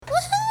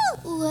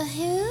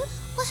Woohoo!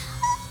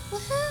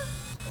 Woohoo!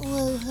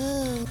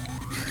 Woohoo!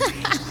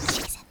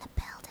 She's in the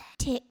building.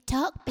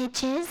 TikTok,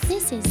 bitches.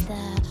 This is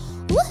the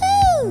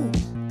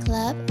Woohoo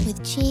Club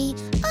with Chi.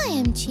 I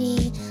am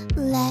Chi.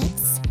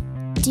 Let's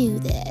do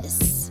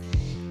this.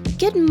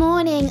 Good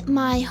morning,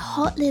 my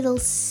hot little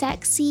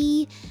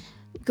sexy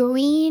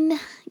green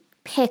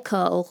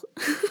pickle.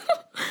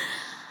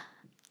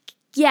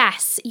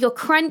 Yes, you're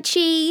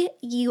crunchy,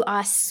 you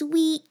are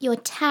sweet, you're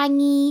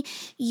tangy,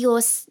 you're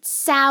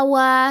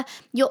sour,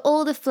 you're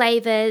all the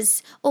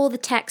flavors, all the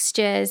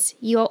textures,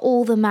 you're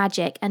all the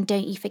magic, and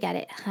don't you forget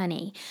it,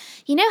 honey.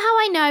 You know how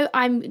I know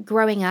I'm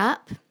growing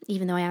up,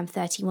 even though I am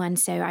 31,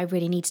 so I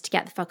really need to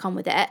get the fuck on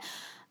with it.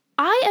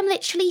 I am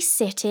literally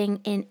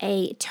sitting in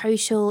a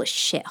total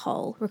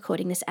shithole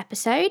recording this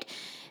episode.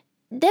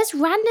 There's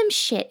random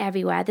shit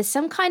everywhere. There's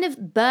some kind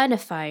of burner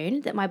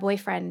phone that my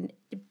boyfriend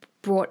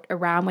brought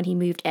around when he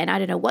moved in. I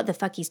don't know what the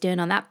fuck he's doing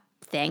on that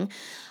thing.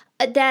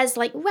 There's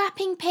like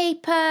wrapping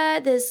paper,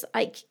 there's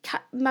like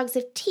mugs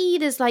of tea,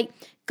 there's like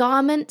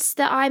garments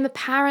that I'm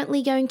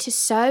apparently going to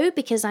sew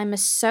because I'm a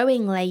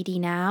sewing lady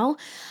now.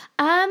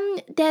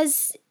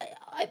 There's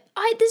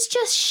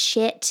just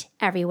shit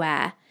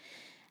everywhere.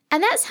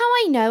 And that's how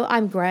I know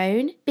I'm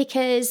grown,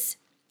 because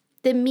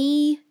the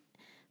me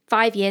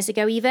 5 years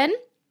ago even,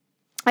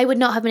 I would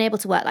not have been able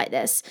to work like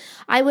this.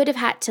 I would have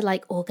had to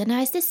like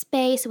organize the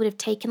space. It would have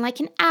taken like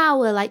an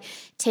hour, like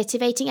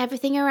titivating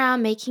everything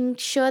around, making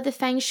sure the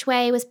feng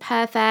shui was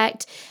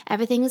perfect.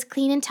 Everything was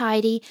clean and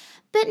tidy.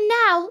 But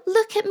now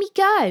look at me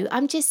go.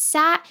 I'm just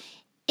sat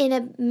in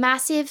a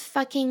massive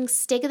fucking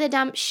stick of the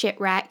dump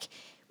shipwreck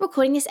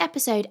recording this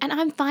episode, and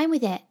I'm fine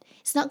with it.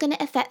 It's not going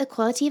to affect the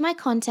quality of my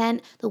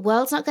content. The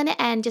world's not going to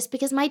end just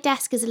because my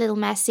desk is a little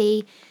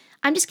messy.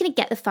 I'm just going to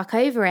get the fuck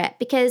over it,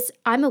 because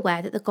I'm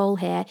aware that the goal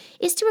here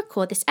is to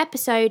record this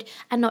episode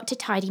and not to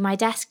tidy my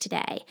desk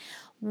today,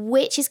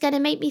 which is going to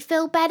make me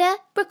feel better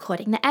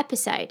recording the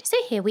episode. So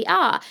here we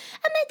are.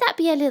 And let that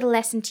be a little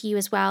lesson to you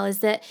as well, is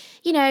that,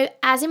 you know,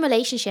 as in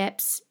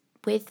relationships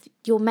with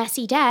your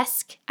messy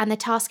desk and the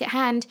task at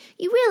hand,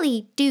 you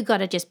really do got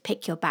to just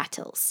pick your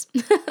battles.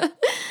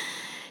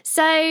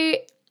 So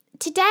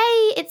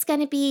today it's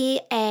going to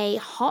be a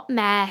hot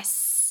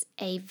mess,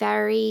 a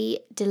very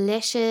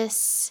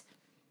delicious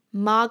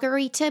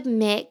margarita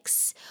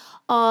mix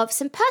of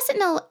some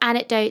personal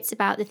anecdotes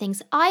about the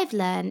things I've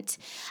learned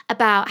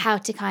about how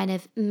to kind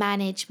of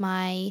manage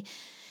my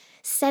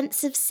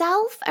sense of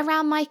self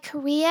around my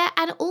career,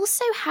 and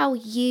also how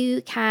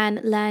you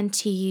can learn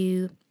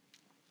to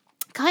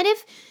kind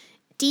of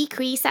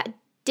decrease that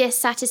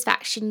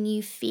dissatisfaction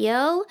you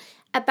feel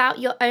about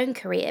your own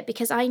career,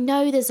 because I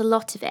know there's a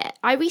lot of it.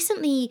 I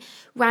recently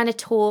ran a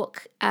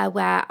talk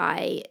where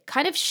I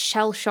kind of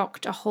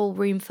shell-shocked a whole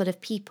room full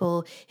of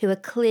people who are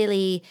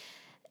clearly,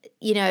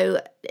 you know,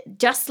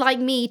 just like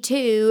me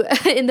too,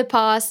 in the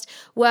past,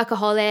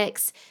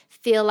 workaholics,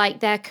 feel like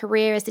their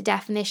career is the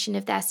definition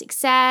of their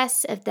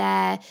success, of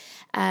their,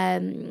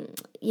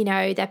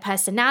 their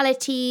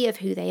personality, of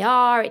who they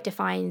are. It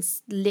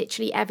defines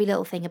literally every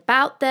little thing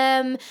about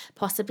them,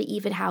 possibly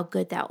even how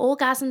good their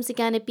orgasms are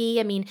going to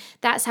be. I mean,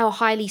 that's how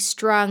highly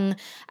strung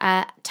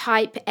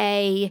type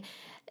A,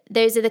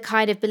 those are the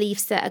kind of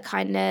beliefs that are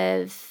kind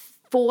of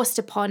forced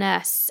upon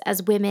us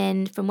as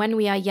women from when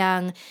we are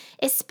young,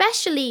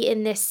 especially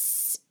in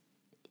this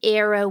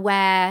era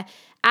where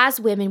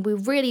as women, we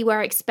really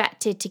were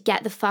expected to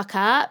get the fuck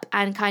up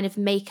and kind of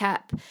make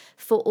up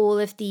for all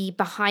of the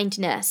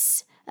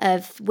behindness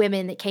of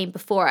women that came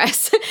before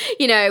us.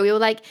 You know, we were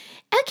like,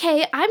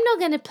 okay, I'm not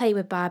going to play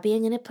with Barbie.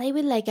 I'm going to play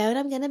with Lego, and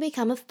I'm going to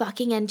become a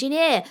fucking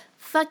engineer.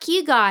 Fuck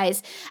you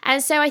guys.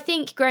 And so I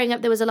think growing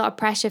up, there was a lot of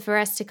pressure for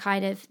us to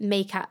kind of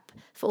make up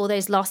for all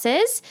those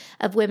losses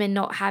of women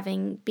not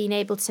having been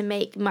able to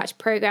make much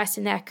progress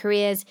in their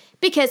careers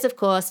because, of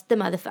course, the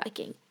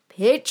motherfucking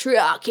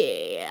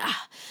patriarchy.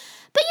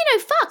 But, you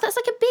know, fuck, that's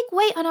like a big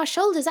weight on our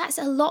shoulders. That's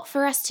a lot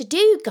for us to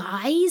do,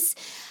 guys.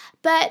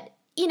 But,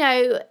 you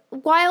know,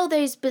 while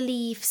those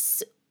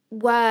beliefs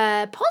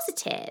were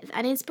positive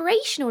and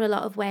inspirational in a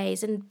lot of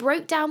ways and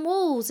broke down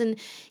walls and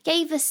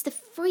gave us the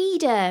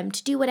freedom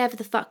to do whatever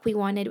the fuck we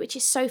wanted, which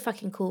is so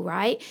fucking cool,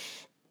 right?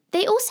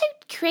 They also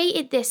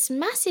created this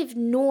massive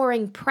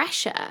gnawing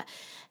pressure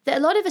that a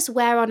lot of us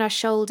wear on our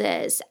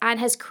shoulders, and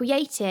has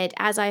created,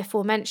 as I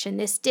aforementioned,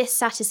 this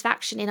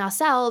dissatisfaction in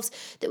ourselves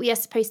that we are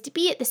supposed to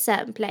be at this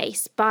certain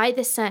place by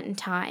this certain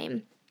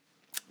time,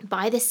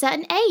 by this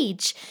certain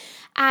age.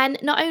 And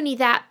not only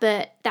that,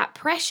 but that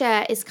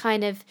pressure is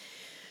kind of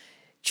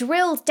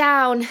drilled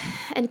down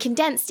and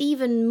condensed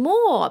even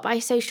more by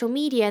social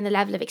media and the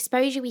level of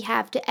exposure we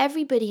have to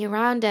everybody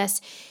around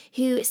us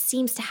who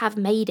seems to have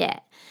made it.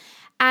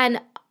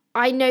 And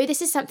I know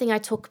this is something I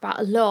talk about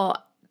a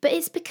lot, but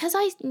it's because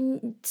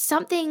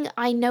something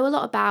I know a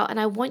lot about and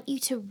I want you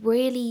to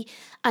really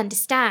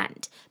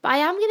understand. But I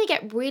am going to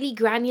get really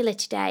granular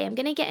today. I'm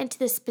going to get into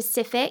the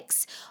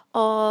specifics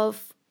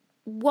of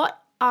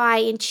what I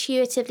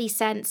intuitively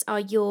sense are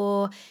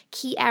your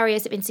key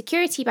areas of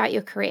insecurity about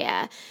your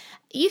career.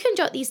 you can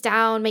jot these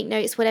down, make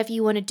notes, whatever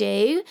you want to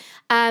do.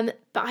 But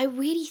I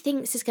really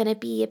think this is going to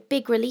be a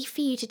big relief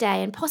for you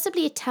today and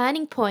possibly a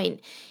turning point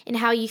in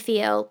how you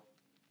feel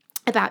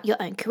about your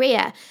own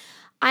career.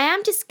 I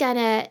am just going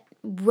to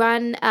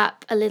run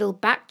up a little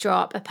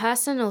backdrop, a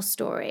personal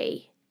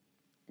story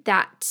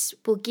that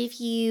will give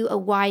you a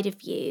wider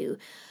view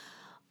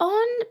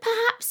on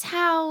perhaps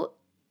how,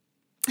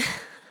 I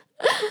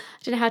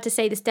don't know how to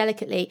say this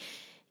delicately,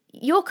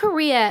 your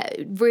career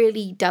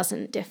really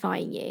doesn't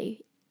define you.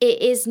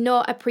 It is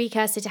not a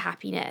precursor to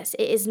happiness.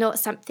 It is not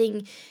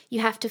something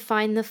you have to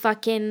find the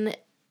fucking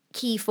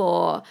key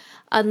for,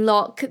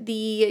 unlock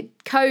the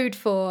code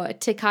for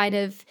to kind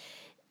of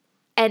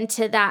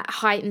enter that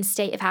heightened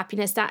state of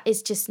happiness. That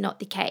is just not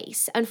the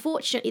case.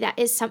 Unfortunately, that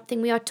is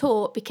something we are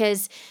taught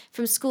because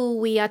from school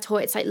we are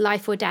taught it's like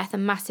life or death, a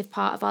massive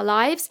part of our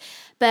lives.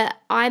 But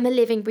I'm a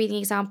living, breathing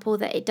example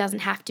that it doesn't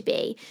have to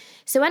be.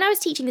 So when I was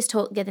teaching this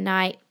talk the other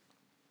night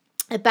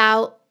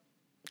about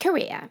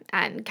career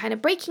and kind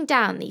of breaking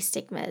down these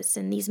stigmas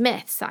and these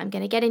myths that I'm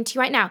going to get into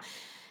right now,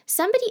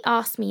 somebody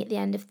asked me at the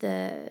end of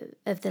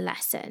the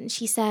lesson,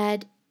 she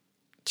said,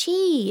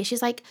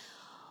 she's like,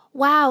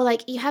 wow,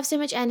 like you have so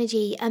much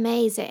energy,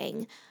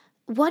 amazing.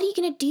 What are you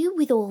going to do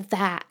with all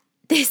that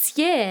this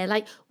year?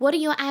 Like, what are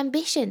your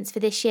ambitions for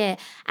this year?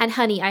 And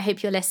honey, I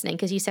hope you're listening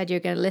because you said you're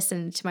going to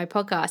listen to my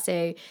podcast.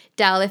 So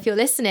Del, if you're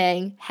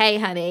listening, hey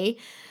honey.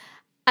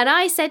 And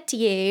I said to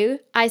you,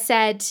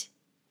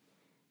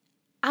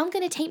 I'm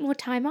going to take more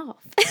time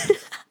off.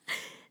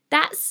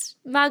 That's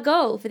my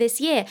goal for this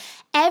year.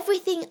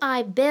 Everything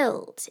I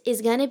build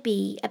is going to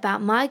be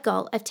about my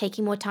goal of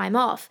taking more time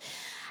off.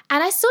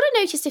 And I sort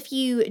of noticed a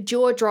few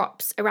jaw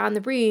drops around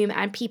the room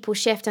and people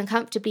shift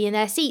uncomfortably in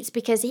their seats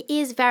because it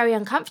is very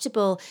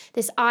uncomfortable,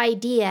 this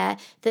idea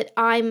that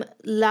I'm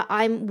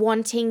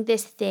wanting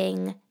this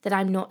thing that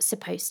I'm not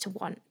supposed to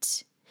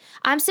want.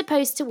 I'm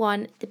supposed to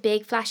want the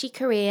big flashy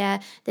career,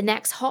 the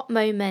next hot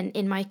moment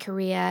in my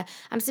career.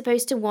 I'm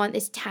supposed to want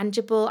this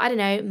tangible, I don't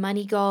know,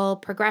 money goal,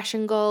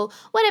 progression goal,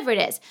 whatever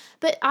it is.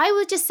 But I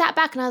was just sat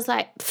back and I was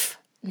like,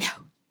 no.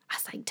 I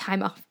was like,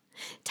 time off.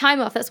 Time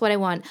off, that's what I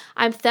want.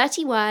 I'm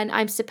 31.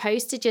 I'm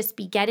supposed to just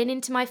be getting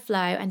into my flow.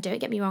 And don't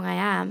get me wrong, I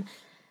am.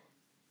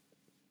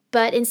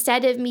 But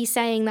instead of me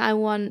saying that I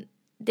want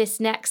this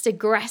next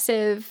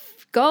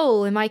aggressive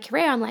goal in my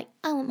career, I'm like,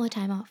 I want more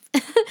time off.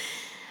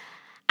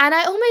 And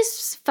I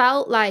almost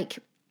felt like,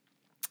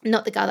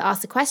 not the girl that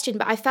asked the question,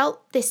 but I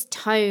felt this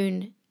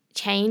tone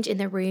change in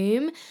the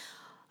room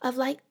of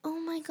like, oh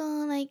my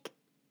God, like,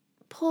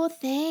 poor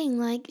thing.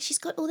 Like, she's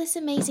got all this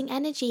amazing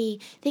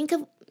energy. Think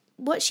of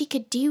what she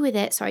could do with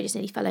it. Sorry, I just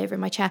nearly fell over in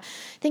my chair.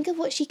 Think of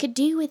what she could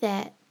do with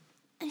it.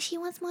 And she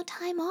wants more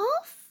time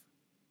off.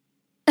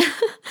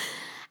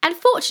 And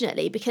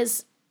fortunately,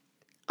 because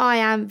I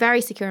am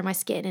very secure in my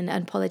skin and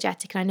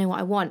unapologetic and I know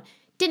what I want,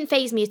 didn't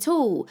faze me at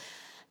all.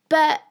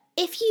 But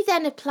if you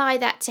then apply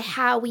that to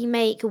how we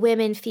make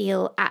women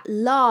feel at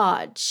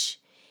large,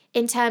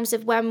 in terms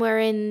of when we're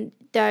in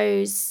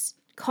those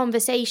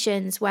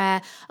conversations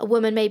where a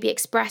woman maybe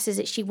expresses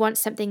that she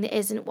wants something that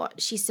isn't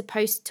what she's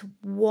supposed to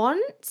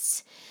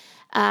want,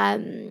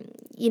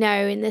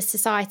 in the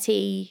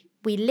society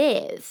we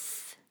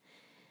live,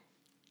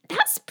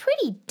 that's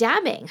pretty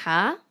damning,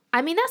 huh?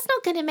 I mean, that's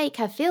not going to make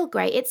her feel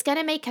great. It's going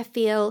to make her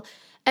feel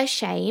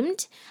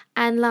ashamed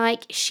and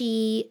like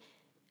she...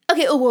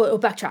 Okay, I'll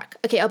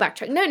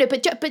backtrack. No,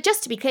 but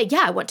just to be clear,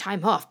 yeah, I want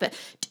time off, but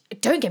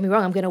don't get me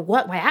wrong, I'm going to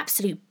work my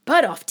absolute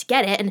butt off to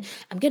get it, and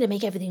I'm going to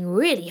make everything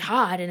really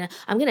hard, and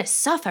I'm going to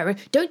suffer.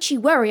 Don't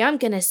you worry, I'm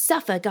going to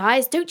suffer,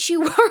 guys. Don't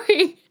you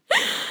worry.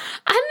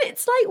 And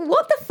it's like,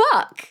 what the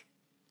fuck?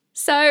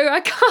 So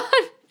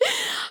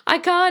I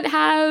can't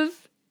have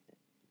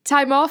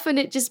time off and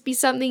it just be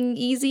something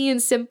easy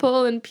and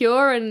simple and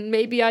pure, and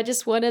maybe I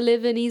just want to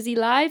live an easy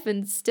life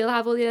and still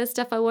have all the other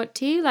stuff I want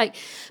to.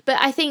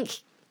 But I think,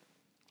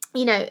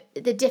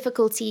 the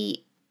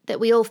difficulty that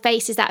we all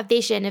face is that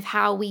vision of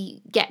how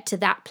we get to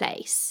that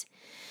place.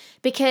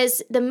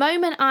 Because the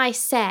moment I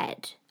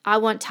said, I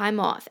want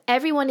time off,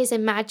 everyone is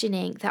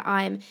imagining that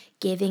I'm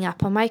giving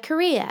up on my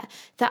career,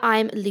 that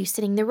I'm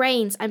loosening the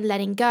reins, I'm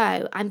letting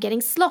go, I'm getting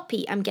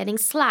sloppy, I'm getting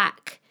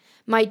slack.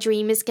 My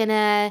dream is going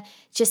to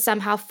just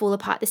somehow fall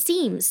apart the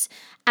seams.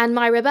 And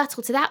my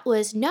rebuttal to that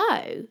was,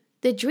 no,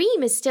 the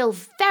dream is still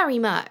very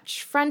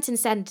much front and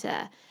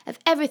center of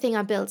everything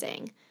I'm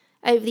building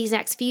over these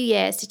next few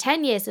years to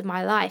 10 years of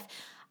my life.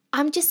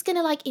 I'm just going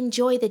to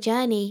enjoy the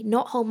journey,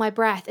 not hold my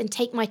breath and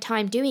take my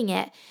time doing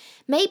it.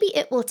 Maybe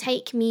it will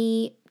take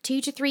me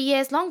 2 to 3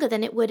 years longer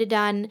than it would have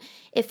done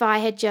if I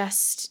had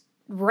just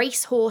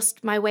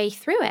racehorsed my way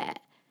through it.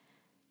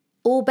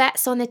 All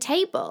bets on the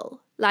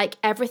table,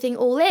 everything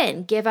all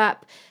in, give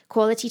up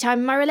quality time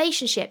in my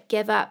relationship,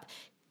 give up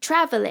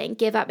traveling,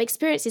 give up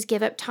experiences,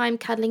 give up time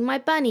cuddling my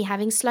bunny,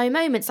 having slow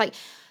moments,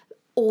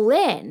 all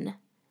in.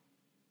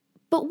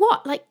 But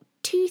what,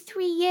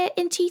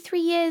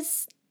 2-3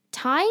 years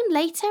time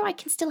later, I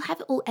can still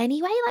have it all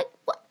anyway?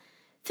 What?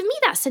 For me,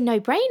 that's a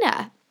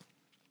no-brainer.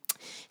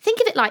 Think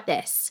of it like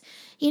this.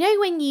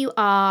 When you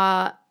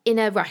are in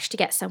a rush to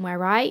get somewhere,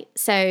 right?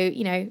 So,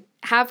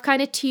 have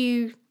kind of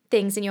two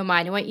things in your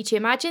mind. I want you to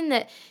imagine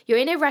that you're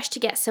in a rush to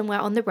get somewhere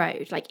on the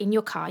road, like in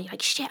your car. You're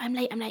like, shit, I'm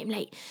late.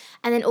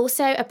 And then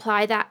also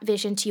apply that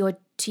vision to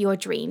your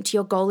dream, to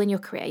your goal in your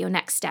career, your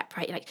next step,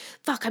 right? You're like,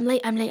 fuck, I'm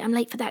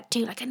late for that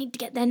too. Like, I need to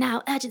get there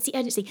now. Urgency.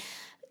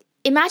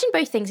 Imagine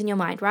both things in your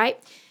mind, right?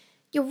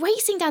 You're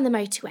racing down the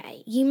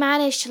motorway. You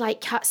manage to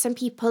like cut some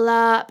people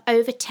up,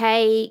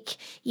 overtake.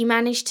 You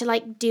manage to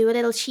like do a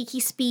little cheeky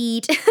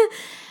speed.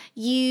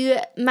 You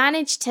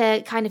manage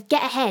to kind of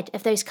get ahead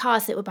of those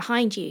cars that were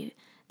behind you,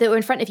 that were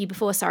in front of you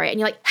before, sorry. And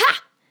you're like,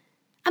 ha,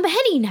 I'm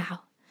ahead of you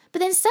now. But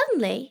then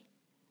suddenly,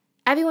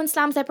 everyone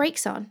slams their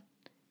brakes on.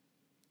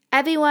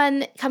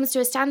 Everyone comes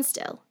to a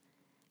standstill.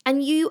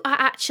 And you are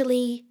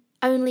actually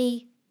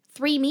only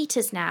 3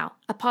 meters now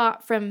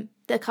apart from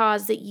the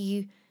cars that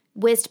you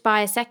whizzed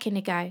by a second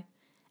ago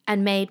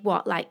and made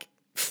what, like,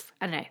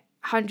 I don't know,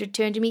 100,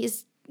 200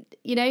 meters,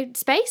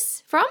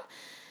 space from.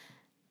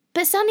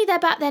 But suddenly they're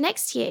back there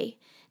next to you.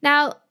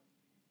 Now,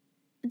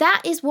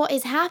 that is what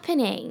is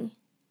happening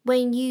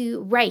when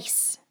you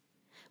race,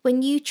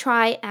 when you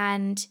try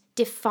and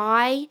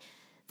defy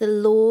the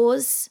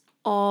laws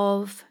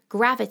of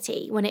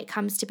gravity when it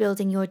comes to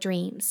building your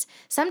dreams.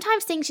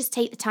 Sometimes things just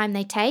take the time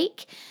they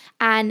take,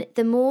 and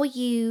the more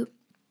you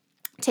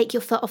take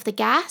your foot off the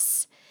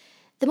gas,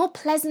 the more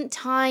pleasant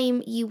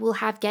time you will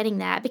have getting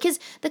there. Because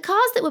the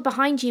cars that were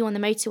behind you on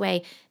the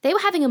motorway, they were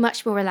having a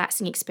much more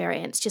relaxing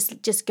experience,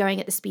 just going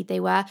at the speed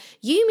they were.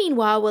 You,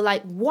 meanwhile, were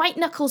like white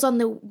knuckles on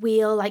the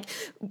wheel, like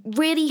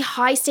really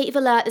high state of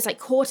alert. There's like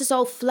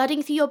cortisol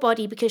flooding through your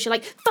body because you're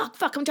like,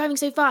 fuck, I'm driving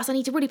so fast. I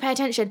need to really pay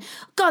attention.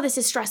 God, this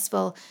is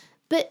stressful.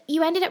 But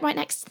you ended up right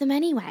next to them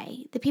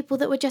anyway, the people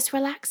that were just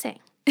relaxing.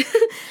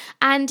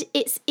 And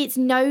it's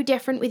no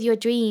different with your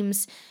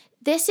dreams.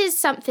 This is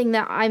something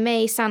that I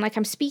may sound like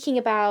I'm speaking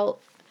about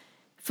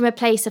from a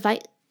place of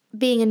like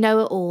being a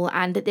know-it-all,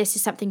 and that this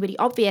is something really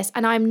obvious.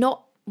 And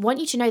want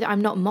you to know that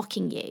I'm not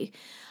mocking you.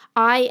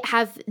 I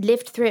have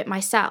lived through it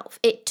myself.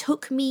 It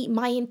took me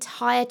my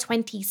entire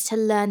 20s to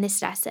learn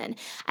this lesson.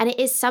 And it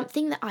is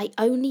something that I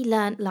only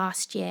learned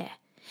last year.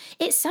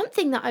 It's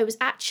something that I was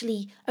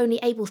actually only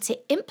able to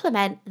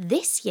implement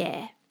this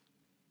year.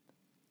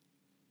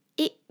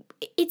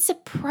 It's a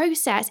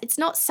process. It's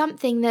not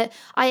something that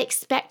I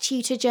expect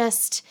you to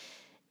just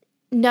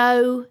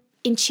know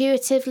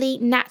intuitively,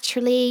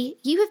 naturally.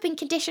 You have been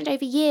conditioned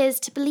over years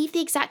to believe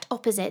the exact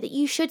opposite, that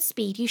you should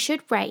speed, you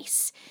should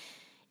race.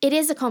 It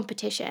is a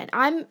competition.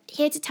 I'm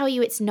here to tell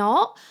you it's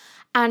not,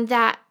 and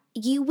that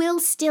you will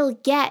still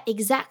get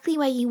exactly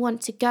where you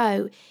want to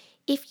go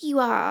if you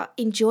are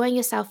enjoying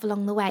yourself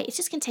along the way. It's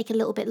just going to take a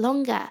little bit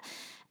longer,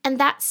 and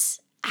that's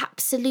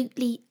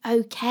absolutely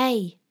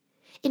okay.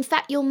 In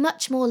fact, you're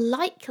much more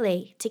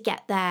likely to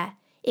get there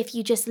if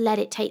you just let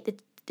it take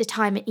the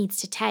time it needs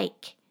to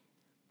take.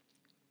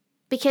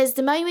 Because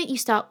the moment you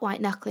start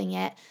white-knuckling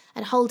it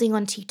and holding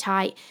on too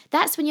tight,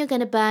 that's when you're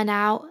going to burn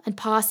out and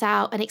pass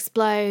out and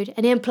explode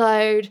and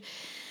implode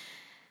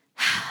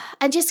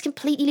and just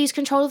completely lose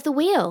control of the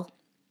wheel.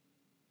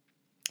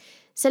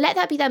 So let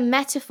that be the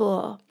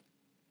metaphor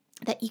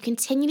that you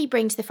continually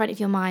bring to the front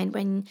of your mind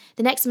when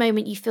the next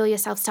moment you feel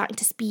yourself starting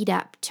to speed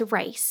up, to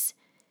race.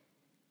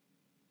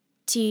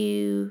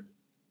 To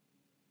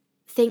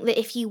think that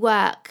if you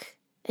work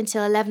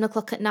until 11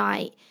 o'clock at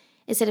night,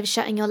 instead of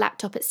shutting your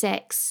laptop at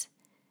 6,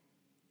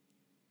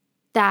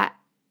 that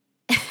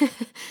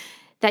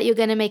you're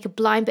going to make a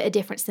blind bit of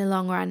difference in the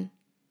long run.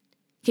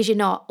 Because you're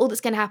not. All that's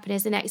going to happen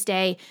is the next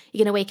day,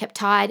 you're going to wake up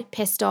tired,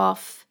 pissed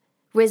off,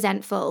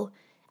 resentful,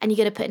 and you're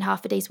going to put in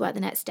half a day's work the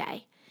next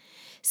day.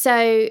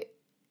 So,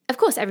 of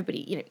course,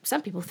 everybody,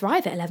 some people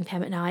thrive at 11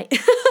 p.m. at night.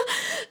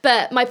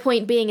 But my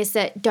point being is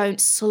that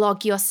don't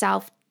slog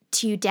yourself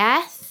to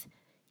death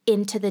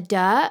into the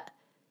dirt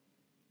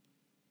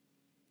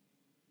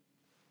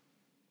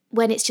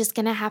when it's just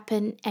going to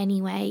happen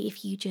anyway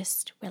if you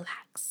just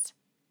relax.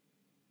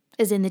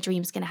 As in, the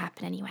dream's going to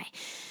happen anyway.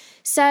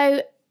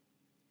 So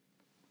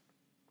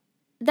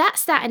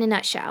that's that in a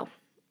nutshell.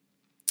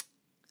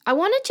 I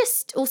want to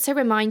just also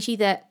remind you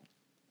that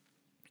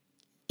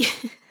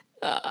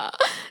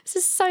this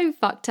is so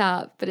fucked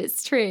up, but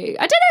it's true.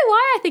 I don't know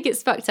why I think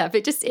it's fucked up.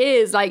 It just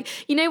is. Like,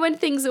 when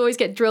things always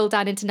get drilled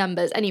down into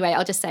numbers. Anyway,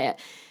 I'll just say it.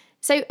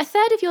 So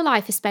 1/3 of your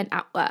life is spent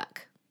at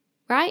work,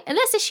 right? And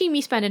let's assume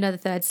you spend another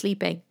 1/3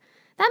 sleeping.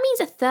 That means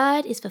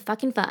 1/3 is for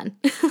fucking fun.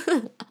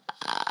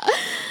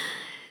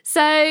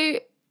 So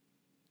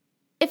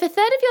if 1/3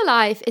 of your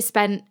life is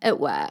spent at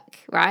work,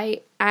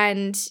 right?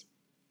 And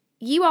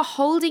you are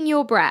holding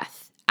your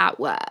breath at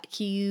work,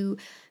 you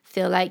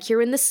feel like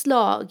you're in the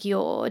slog,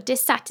 you're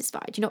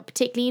dissatisfied, you're not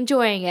particularly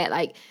enjoying it,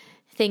 like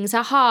things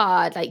are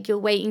hard, like you're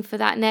waiting for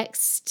that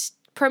next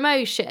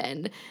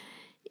promotion,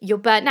 you're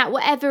burnt out,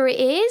 whatever it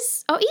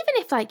is, or even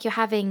if like you're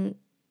having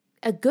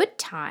a good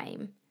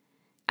time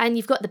and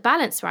you've got the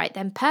balance right,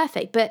 then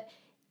perfect, but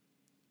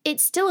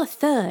it's still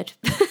 1/3.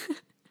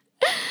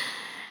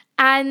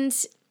 And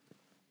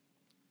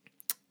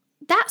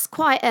that's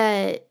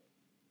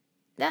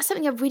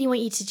something I really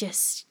want you to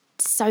just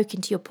soak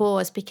into your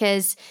pores,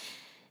 because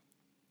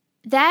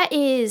there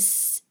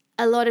is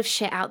a lot of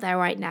shit out there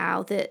right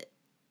now that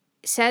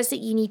says that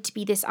you need to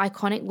be this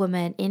iconic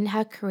woman in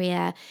her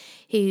career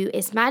who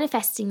is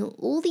manifesting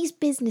all these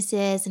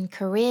businesses and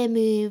career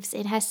moves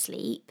in her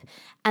sleep,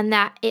 and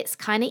that it's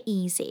kind of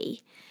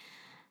easy.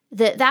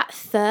 That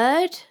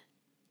third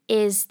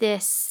is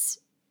this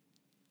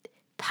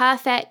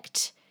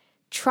perfect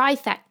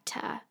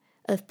trifecta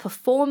of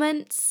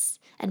performance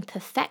and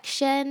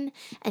perfection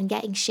and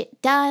getting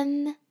shit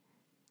done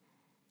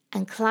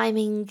and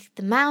climbing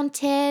the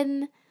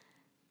mountain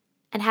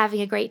and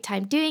having a great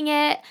time doing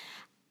it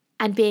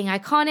and being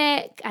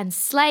iconic and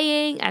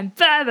slaying and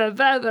blah, blah,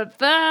 blah, blah,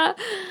 blah.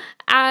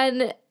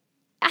 And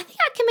I think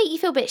that can make you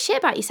feel a bit shit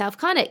about yourself,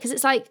 can't it? Because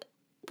it's like,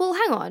 well,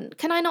 hang on,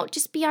 can I not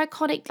just be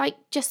iconic, like,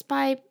 just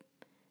by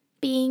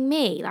being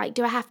me? Like,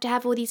 do I have to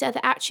have all these other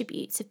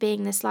attributes of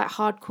being this, like,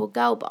 hardcore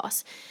girl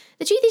boss?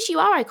 The truth is, you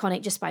are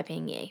iconic just by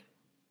being you,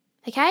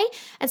 okay?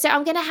 And so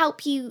I'm going to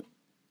help you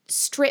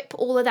strip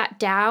all of that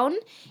down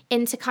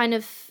into kind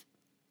of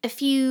a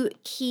few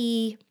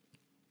key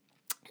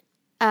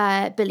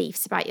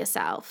beliefs about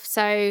yourself.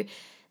 So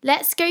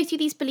let's go through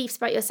these beliefs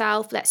about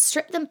yourself. Let's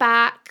strip them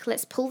back.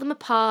 Let's pull them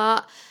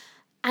apart.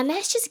 And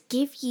let's just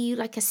give you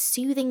like a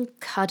soothing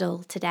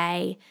cuddle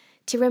today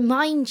to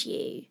remind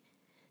you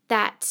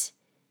that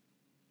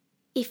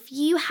if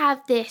you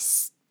have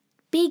this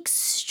big,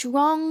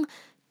 strong,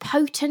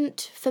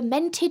 potent,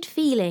 fermented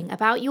feeling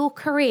about your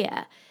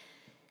career,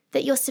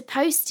 that you're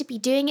supposed to be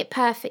doing it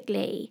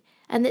perfectly,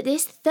 and that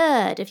this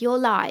third of your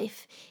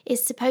life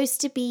is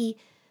supposed to be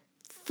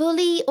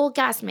fully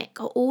orgasmic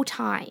at all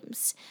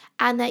times,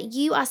 and that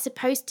you are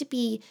supposed to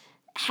be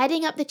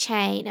heading up the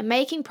chain and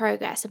making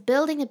progress and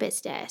building a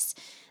business,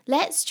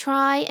 let's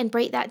try and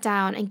break that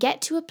down and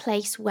get to a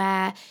place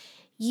where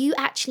you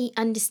actually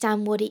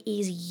understand what it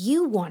is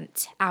you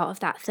want out of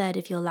that third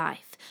of your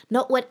life,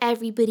 not what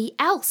everybody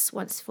else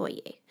wants for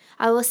you.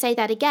 I will say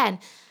that again.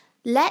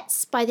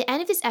 Let's, by the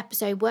end of this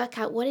episode, work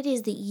out what it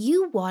is that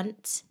you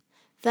want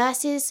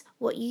versus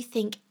what you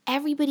think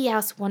everybody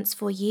else wants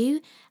for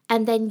you,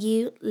 and then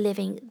you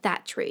living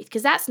that truth,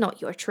 because that's not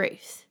your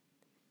truth.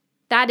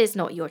 That is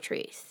not your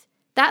truth.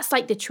 That's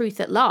like the truth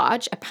at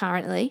large,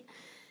 apparently.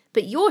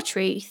 But your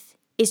truth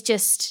is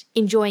just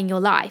enjoying your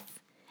life.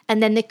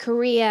 And then the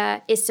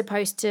career is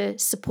supposed to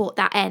support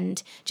that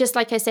end. Just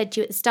like I said to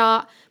you at the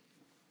start,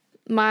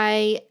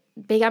 my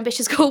big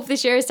ambitious goal for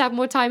this year is to have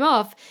more time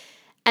off.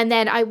 And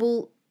then I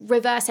will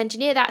reverse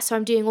engineer that, so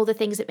I'm doing all the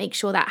things that make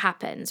sure that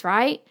happens,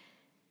 right?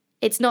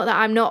 It's not that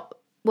I'm not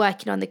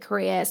working on the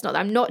career. It's not that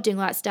I'm not doing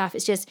all that stuff.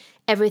 It's just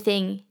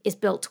everything is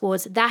built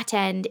towards that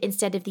end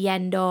instead of the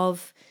end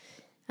of,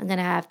 I'm going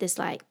to have this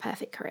like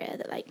perfect career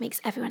that like makes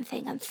everyone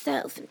think I'm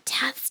so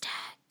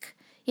fantastic,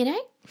 you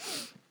know?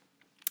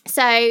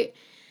 So,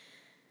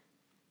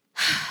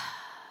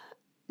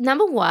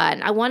 number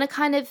one, I want to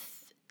kind of,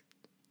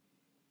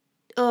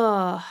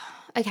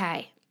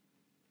 okay.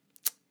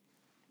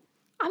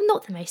 I'm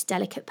not the most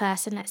delicate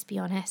person, let's be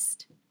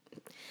honest.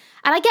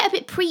 And I get a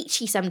bit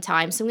preachy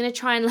sometimes, so I'm going to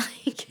try and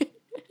like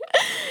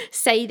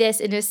say this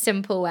in a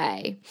simple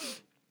way.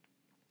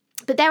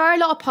 But there are a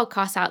lot of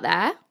podcasts out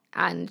there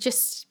and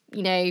just,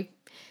 you know,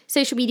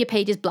 social media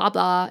pages, blah,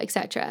 blah,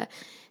 etc.,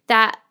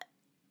 that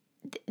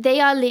they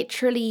are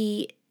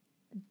literally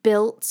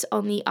built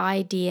on the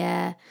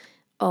idea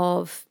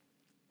of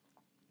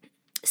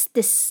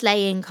this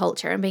slaying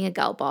culture and being a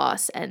girl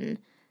boss and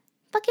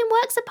fucking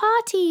work's a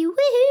party,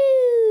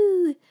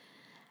 woohoo!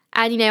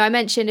 And, you know, I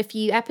mentioned a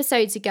few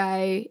episodes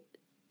ago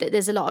that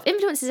there's a lot of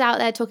influencers out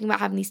there talking about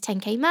having these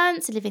 10K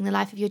months and living the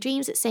life of your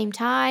dreams at the same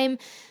time.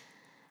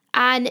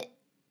 And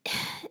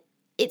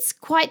it's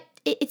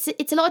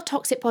a lot of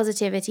toxic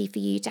positivity for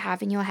you to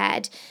have in your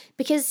head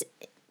because,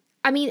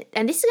 I mean,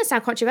 and this is going to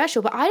sound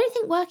controversial, but I don't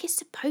think work is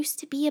supposed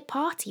to be a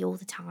party all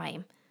the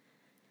time.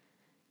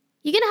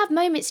 You're going to have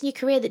moments in your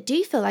career that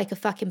do feel like a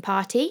fucking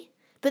party,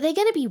 but they're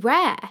going to be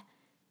rare.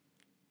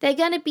 They're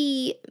going to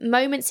be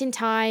moments in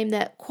time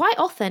that quite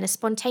often are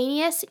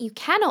spontaneous, you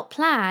cannot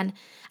plan,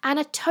 and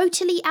are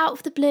totally out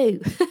of the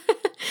blue.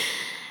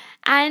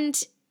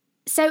 And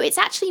so it's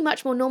actually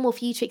much more normal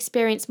for you to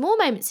experience more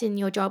moments in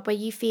your job where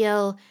you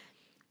feel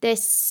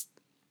this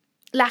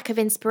lack of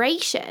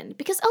inspiration,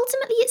 because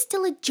ultimately it's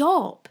still a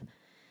job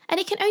and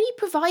it can only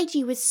provide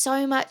you with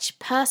so much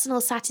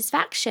personal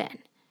satisfaction.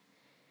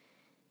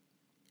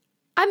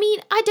 I mean,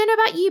 I don't know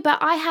about you, but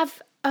I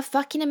have a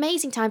fucking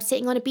amazing time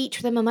sitting on a beach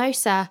with a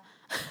mimosa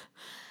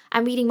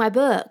and reading my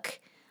book.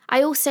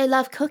 I also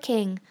love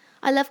cooking.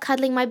 I love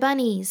cuddling my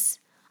bunnies.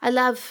 I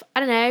love, I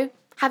don't know,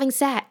 having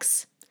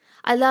sex.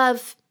 I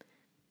love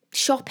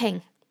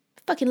shopping.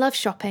 I fucking love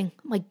shopping.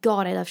 Oh my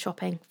God, I love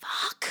shopping.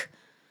 Fuck.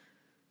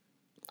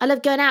 I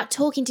love going out,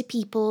 talking to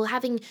people,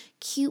 having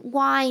cute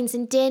wines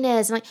and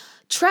dinners. And like,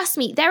 trust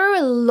me, there are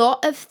a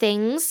lot of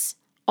things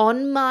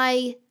on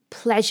my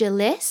pleasure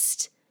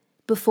list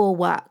before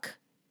work.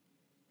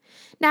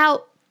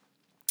 Now,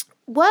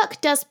 work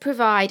does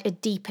provide a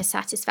deeper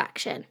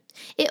satisfaction.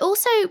 It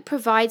also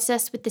provides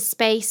us with the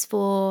space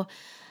for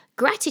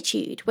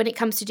gratitude when it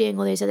comes to doing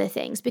all those other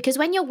things. Because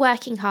when you're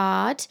working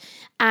hard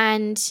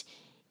and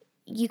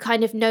you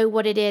kind of know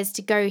what it is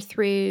to go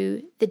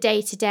through the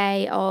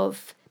day-to-day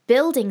of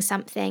building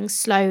something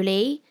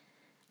slowly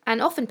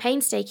and often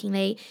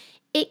painstakingly,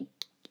 it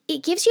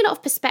gives you a lot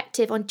of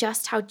perspective on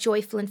just how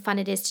joyful and fun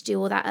it is to do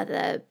all that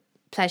other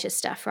pleasure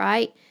stuff,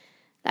 right?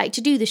 Like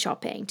to do the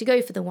shopping, to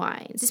go for the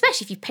wines,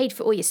 especially if you've paid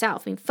for it all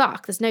yourself. I mean,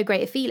 fuck, there's no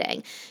greater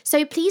feeling.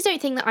 So please don't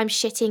think that I'm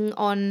shitting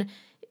on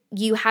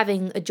you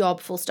having a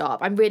job, full stop.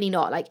 I'm really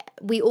not. Like,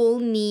 we all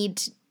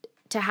need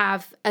to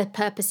have a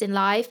purpose in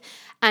life.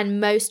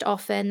 And most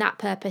often that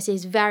purpose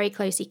is very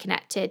closely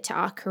connected to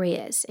our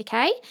careers,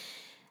 okay?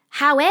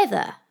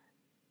 However,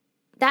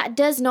 that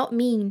does not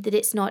mean that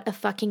it's not a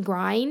fucking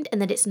grind and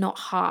that it's not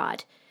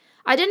hard.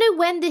 I don't know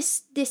when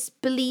this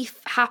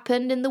belief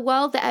happened in the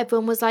world that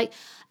everyone was like,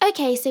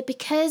 okay, so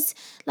because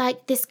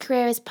like this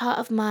career is part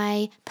of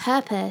my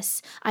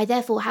purpose, I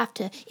therefore have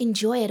to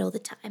enjoy it all the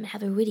time and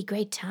have a really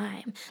great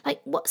time.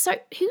 Like, what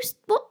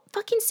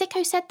fucking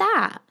sicko said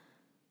that?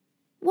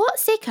 What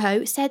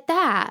sicko said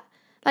that?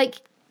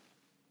 Like,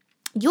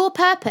 your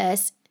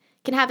purpose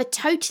can have a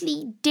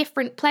totally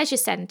different pleasure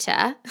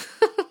center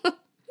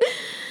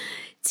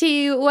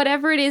to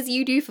whatever it is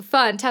you do for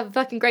fun to have a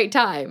fucking great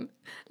time.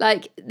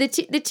 Like, the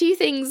two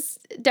things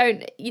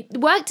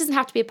work doesn't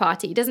have to be a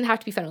party. It doesn't have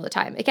to be fun all the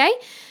time, okay?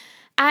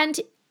 And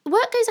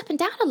work goes up and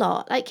down a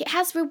lot. Like, it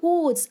has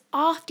rewards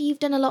after you've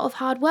done a lot of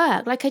hard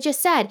work. Like I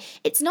just said,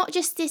 it's not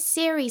just this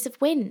series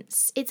of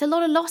wins. It's a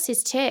lot of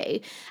losses too.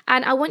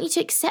 And I want you to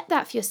accept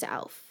that for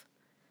yourself.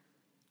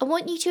 I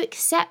want you to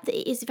accept that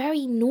it is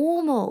very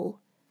normal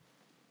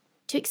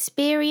to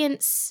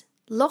experience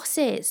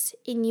losses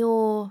in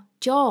your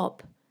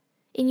job,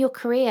 in your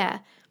career.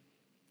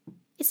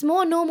 It's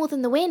more normal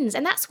than the wins,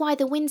 and that's why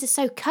the wins are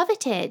so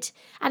coveted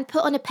and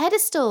put on a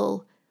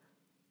pedestal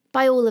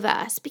by all of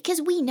us,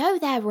 because we know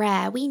they're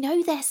rare, we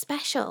know they're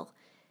special,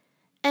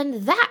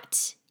 and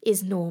that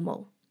is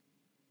normal.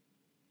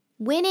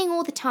 Winning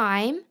all the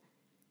time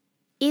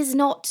is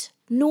not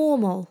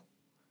normal.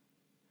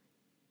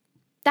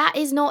 That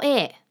is not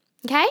it,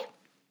 okay?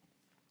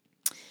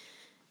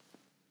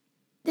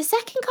 The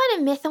second kind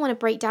of myth I want to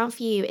break down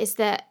for you is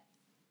that,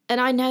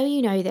 and I know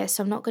you know this,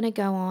 so I'm not going to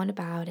go on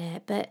about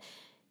it, but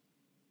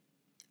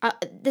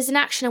there's an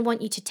action I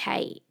want you to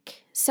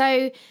take.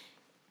 So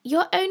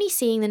you're only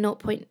seeing the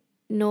 0.01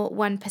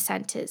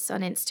 percenters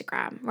on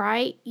Instagram,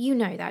 right? You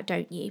know that,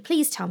 don't you?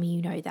 Please tell me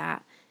you know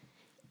that.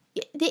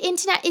 The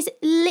internet is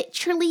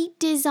literally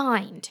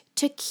designed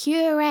to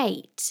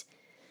curate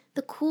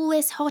the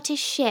coolest,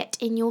 hottest shit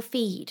in your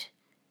feed.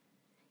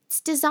 It's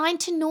designed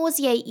to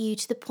nauseate you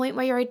to the point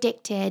where you're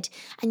addicted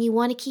and you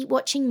want to keep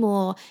watching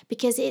more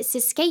because it's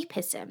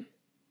escapism.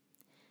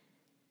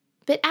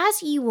 But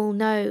as you will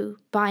know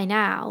by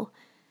now,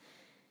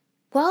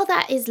 while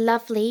that is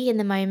lovely in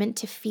the moment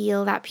to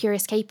feel that pure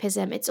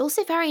escapism, it's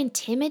also very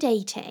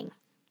intimidating.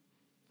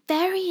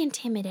 Very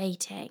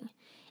intimidating.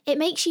 It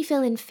makes you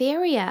feel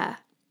inferior.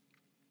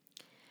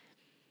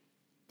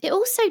 It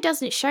also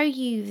doesn't show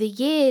you the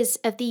years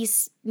of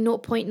these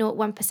 0.01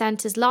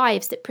 percenters'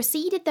 lives that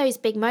preceded those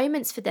big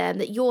moments for them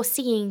that you're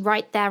seeing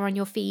right there on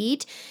your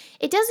feed.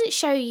 It doesn't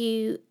show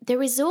you the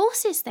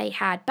resources they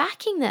had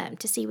backing them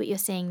to see what you're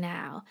seeing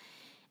now.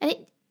 And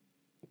it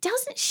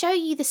doesn't show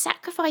you the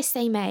sacrifice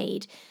they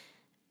made,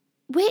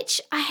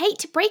 which, I hate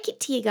to break it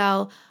to you,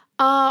 girl,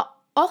 are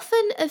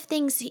often of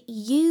things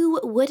you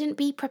wouldn't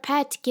be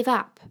prepared to give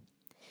up.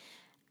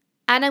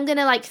 And I'm going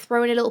to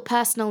throw in a little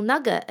personal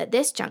nugget at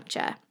this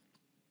juncture.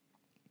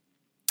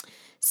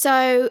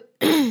 So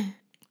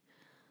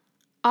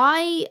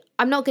I'm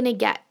not going to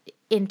get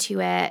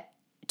into it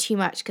too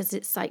much because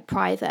it's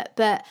private,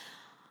 but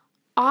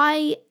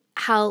I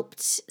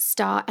helped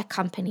start a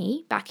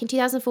company back in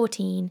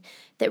 2014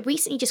 that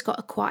recently just got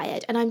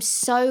acquired. And I'm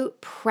so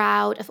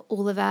proud of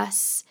all of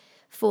us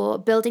for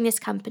building this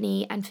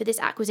company and for this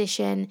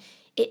acquisition.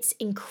 It's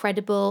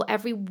incredible.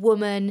 Every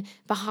woman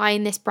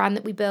behind this brand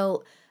that we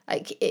built,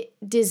 it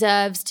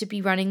deserves to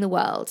be running the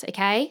world,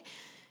 okay?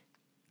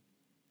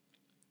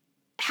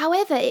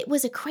 However, it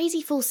was a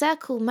crazy full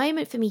circle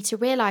moment for me to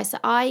realize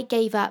that I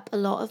gave up a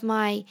lot of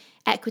my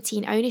equity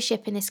and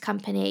ownership in this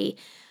company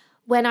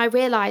when I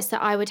realized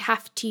that I would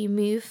have to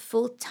move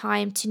full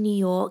time to New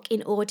York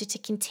in order to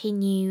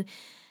continue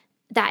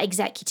that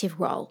executive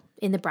role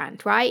in the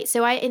brand, right?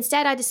 So I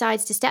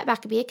decided to step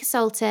back and be a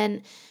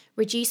consultant,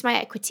 reduce my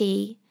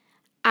equity,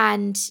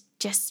 and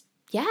just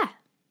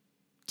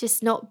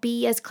not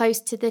be as close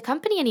to the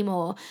company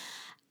anymore.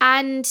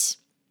 And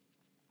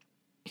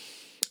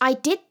I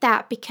did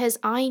that because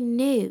I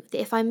knew that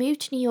if I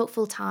moved to New York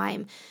full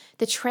time,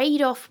 the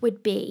trade-off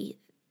would be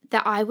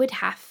that I would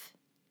have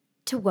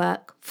to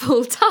work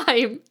full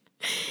time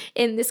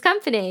in this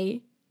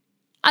company.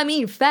 I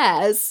mean,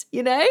 fairs,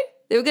 They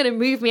were going to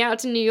move me out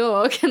to New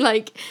York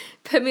and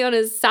put me on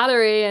a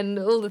salary and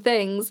all the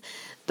things.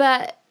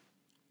 But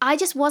I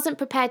just wasn't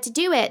prepared to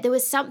do it. There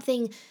was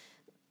something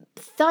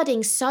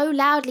thudding so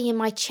loudly in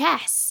my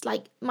chest.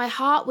 Like my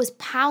heart was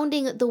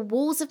pounding at the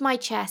walls of my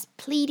chest,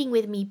 pleading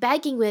with me,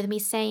 begging with me,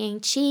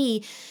 saying,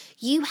 Chi,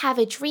 you have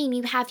a dream.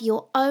 You have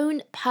your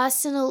own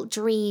personal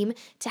dream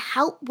to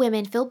help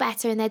women feel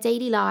better in their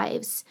daily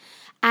lives.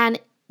 And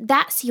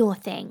that's your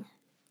thing.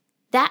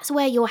 That's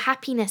where your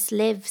happiness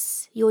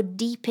lives, your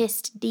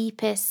deepest,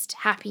 deepest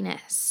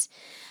happiness.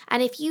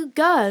 And if you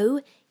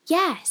go,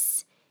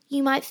 yes,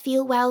 you might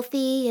feel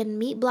wealthy and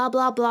meet blah,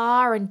 blah,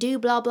 blah, and do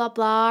blah, blah,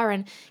 blah,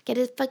 and get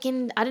a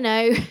fucking, I don't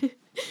know,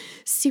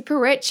 super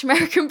rich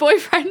American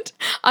boyfriend.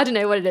 I don't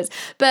know what it is.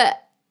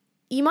 But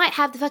you might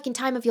have the fucking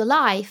time of your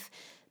life,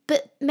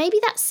 but maybe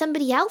that's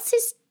somebody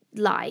else's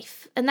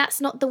life, and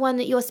that's not the one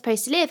that you're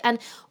supposed to live. And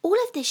all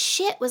of this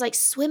shit was like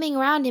swimming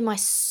around in my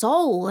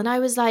soul, and I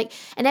was like,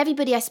 and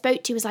everybody I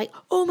spoke to was like,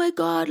 oh my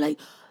God, like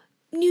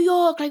New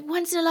York, like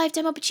once in a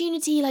lifetime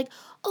opportunity, like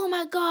oh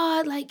my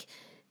God, like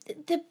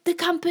the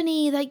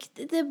company, like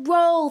the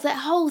role, that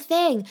whole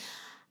thing.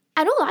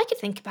 And all I could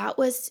think about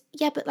was,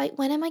 yeah, but like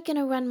when am I going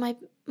to run my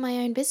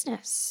own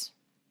business?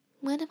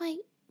 When am I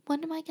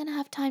going to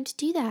have time to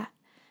do that?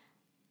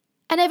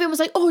 And everyone was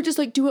like, oh, just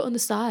like do it on the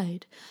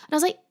side. And I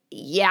was like,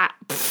 yeah,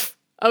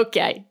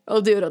 okay,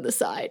 I'll do it on the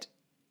side.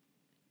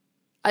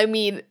 I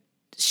mean,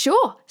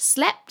 sure,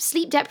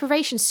 sleep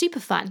deprivation, super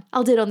fun.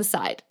 I'll do it on the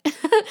side.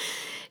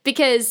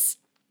 Because,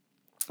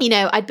 you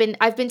know, I've been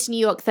to New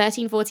York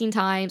 13, 14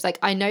 times. Like,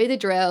 I know the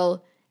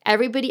drill.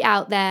 Everybody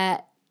out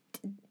there,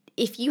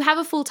 if you have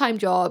a full-time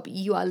job,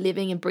 you are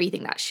living and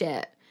breathing that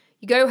shit.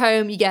 You go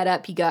home, you get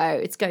up, you go.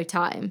 It's go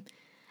time.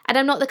 And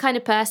I'm not the kind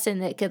of person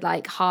that could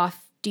like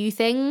half do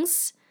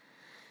things.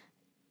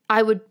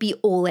 I would be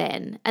all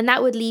in. And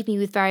that would leave me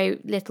with very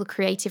little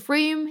creative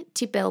room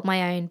to build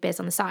my own biz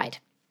on the side.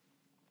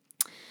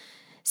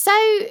 So,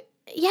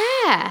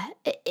 yeah,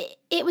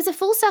 it was a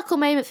full circle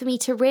moment for me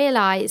to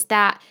realize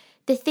that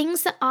the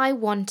things that I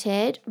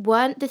wanted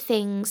weren't the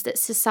things that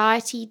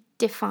society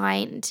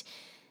defined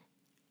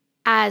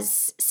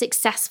as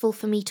successful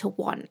for me to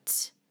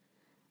want.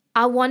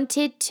 I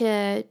wanted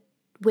to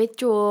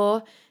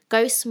withdraw,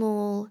 go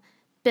small,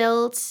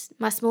 build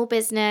my small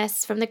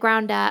business from the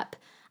ground up.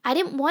 I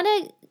didn't want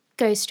to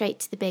go straight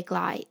to the big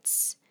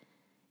lights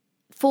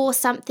for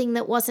something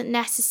that wasn't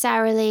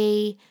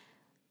necessarily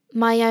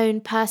my own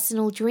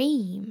personal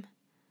dream.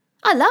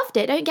 I loved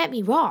it, don't get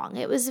me wrong.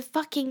 It was a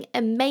fucking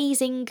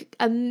amazing,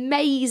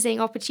 amazing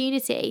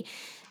opportunity.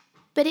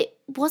 But it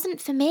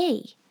wasn't for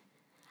me.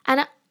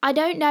 And I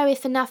don't know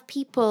if enough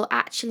people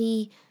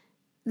actually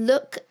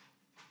look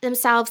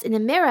themselves in the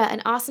mirror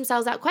and ask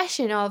themselves that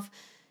question of,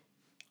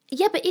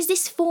 yeah, but is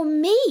this for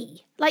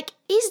me? Like,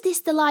 is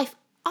this the life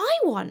I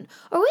want?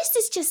 Or is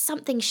this just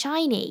something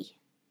shiny?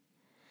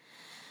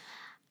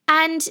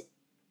 And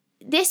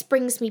this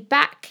brings me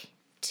back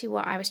to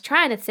what I was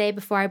trying to say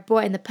before I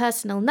brought in the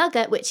personal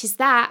nugget, which is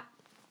that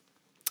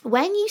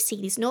when you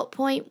see these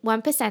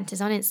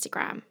 0.1%ers on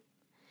Instagram,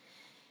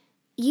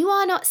 you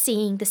are not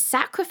seeing the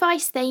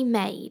sacrifice they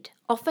made,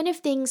 often of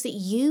things that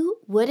you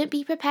wouldn't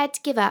be prepared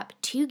to give up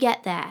to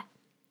get there.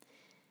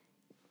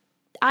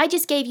 I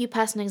just gave you a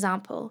personal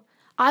example.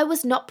 I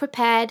was not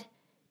prepared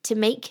to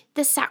make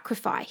the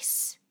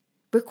sacrifice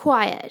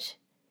required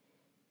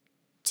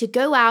to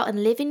go out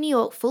and live in New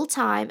York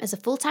full-time as a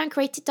full-time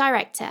creative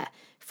director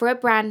for a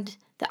brand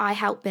that I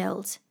helped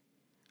build.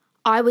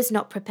 I was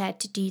not prepared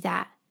to do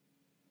that.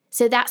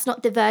 So that's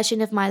not the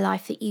version of my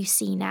life that you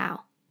see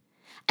now.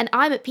 And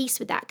I'm at peace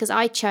with that because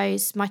I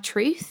chose my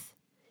truth.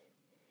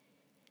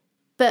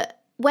 But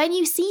when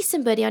you see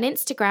somebody on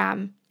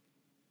Instagram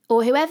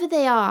or whoever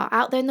they are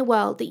out there in the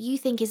world that you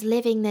think is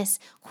living this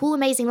cool,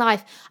 amazing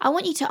life, I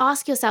want you to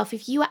ask yourself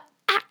if you are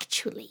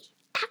actually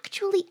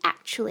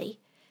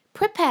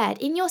prepared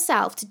in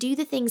yourself to do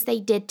the things they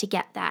did to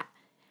get that.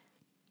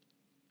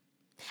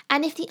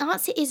 And if the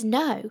answer is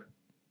no,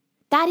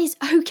 that is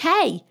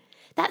okay.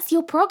 That's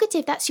your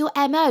prerogative. That's your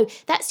MO.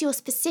 That's your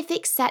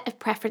specific set of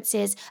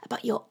preferences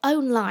about your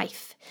own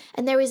life.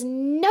 And there is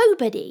no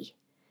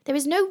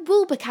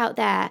rule book out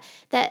there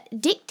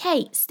that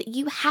dictates that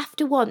you have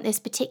to want this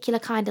particular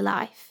kind of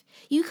life.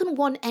 You can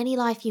want any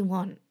life you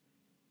want.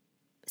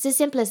 It's as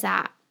simple as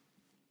that.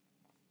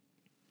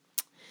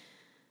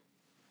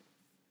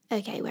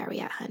 Okay, where are we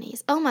at,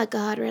 honeys? Oh my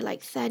God, we're at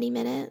like 30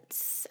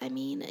 minutes. I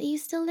mean, are you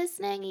still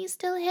listening? Are you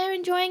still here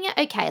enjoying it?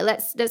 Okay,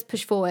 let's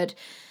push forward.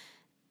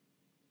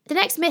 The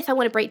next myth I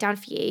want to break down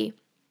for you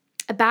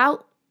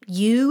about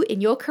you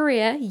in your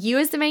career, you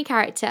as the main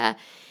character,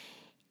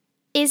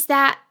 is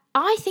that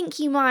I think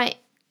you might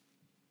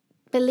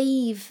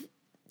believe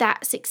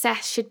that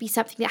success should be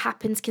something that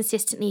happens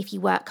consistently if you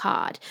work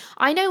hard.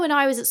 I know when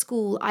I was at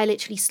school, I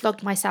literally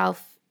slogged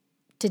myself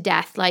to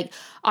death. Like,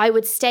 I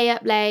would stay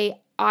up late.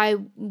 I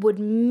would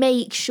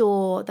make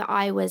sure that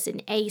I was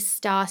an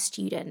A-star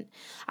student.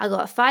 I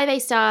got 5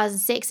 A-stars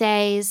and 6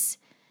 A's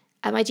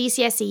at my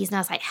GCSEs, and I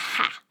was like,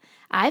 ha,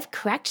 I've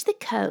cracked the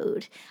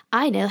code.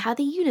 I know how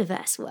the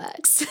universe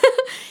works.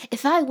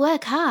 If I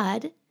work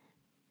hard,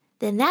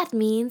 then that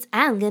means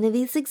I'm going to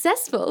be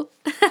successful.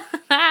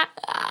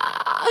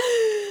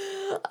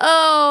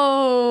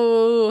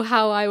 Oh,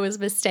 how I was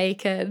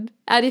mistaken.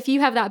 And if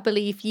you have that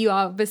belief, you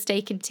are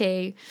mistaken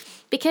too.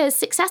 Because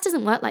success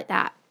doesn't work like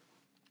that.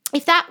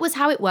 If that was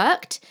how it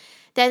worked,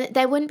 then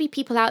there wouldn't be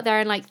people out there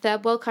in like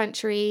third world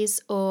countries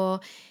or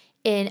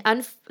in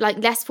like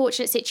less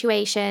fortunate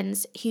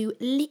situations who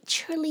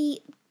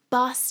literally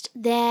bust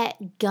their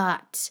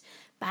gut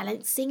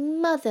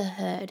balancing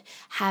motherhood,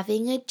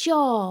 having a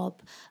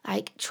job,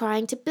 like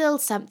trying to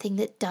build something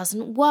that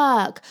doesn't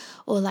work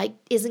or like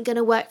isn't going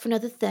to work for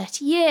another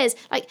 30 years.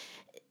 Like,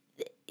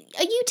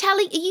 are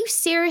you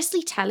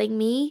seriously telling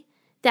me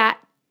that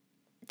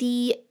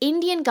the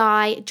Indian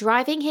guy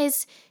driving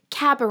his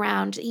cab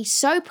around, he's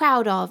so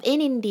proud of in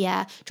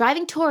India,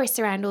 driving tourists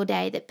around all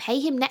day that pay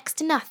him next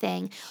to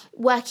nothing,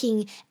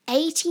 working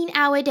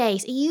 18-hour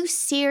days. Are you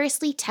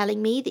seriously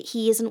telling me that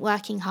he isn't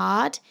working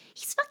hard?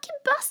 He's fucking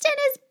busting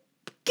his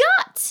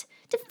gut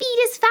to feed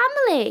his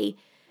family.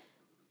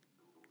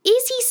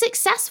 Is he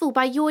successful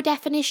by your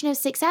definition of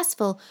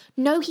successful?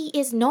 No, he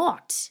is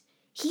not.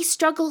 He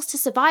struggles to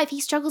survive.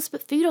 He struggles to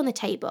put food on the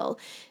table.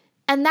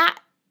 And that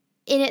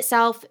in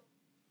itself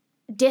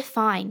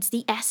defines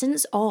the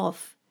essence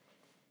of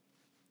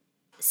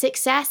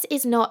success.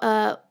 Is not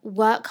a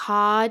work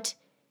hard,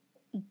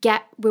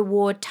 get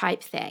reward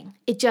type thing.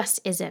 It just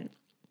isn't.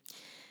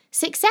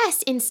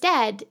 Success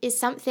instead is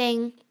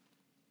something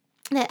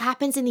that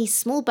happens in these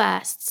small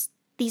bursts,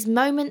 these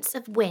moments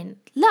of win,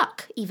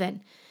 luck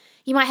even.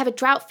 You might have a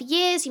drought for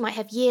years, you might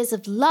have years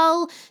of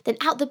lull, then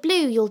out the blue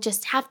you'll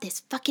just have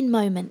this fucking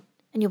moment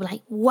and you'll be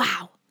like,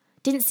 wow,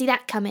 didn't see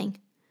that coming.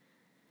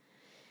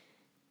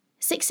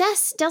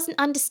 Success doesn't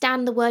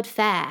understand the word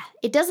fair.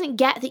 It doesn't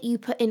get that you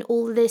put in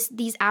all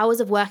these hours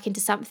of work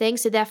into something,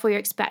 so therefore you're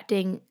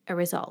expecting a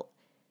result.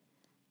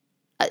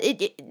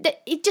 It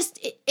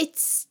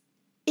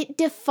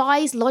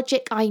defies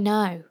logic, I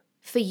know,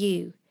 for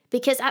you.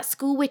 Because at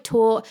school we're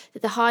taught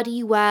that the harder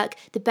you work,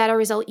 the better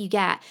result you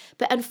get.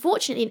 But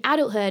unfortunately in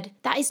adulthood,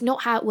 that is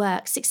not how it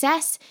works.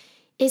 Success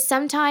is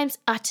sometimes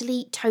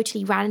utterly,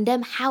 totally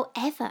random.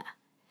 However,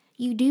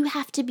 you do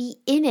have to be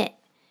in it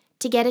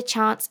to get a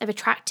chance of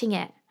attracting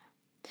it.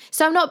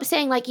 So I'm not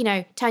saying like,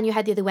 turn your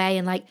head the other way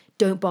and like,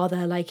 don't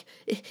bother. Like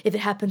if it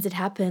happens, it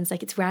happens.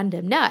 Like it's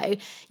random. No,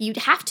 you'd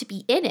have to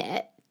be in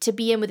it to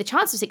be in with a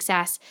chance of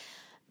success.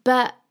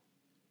 But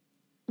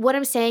what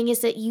I'm saying is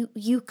that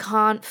you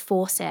can't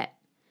force it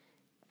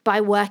by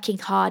working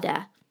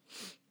harder.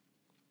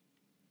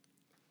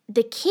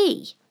 The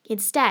key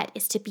instead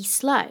is to be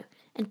slow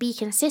and be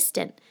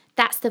consistent.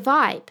 That's the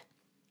vibe.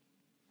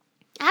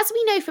 As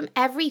we know from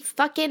every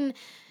fucking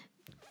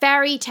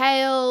fairy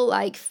tale,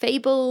 like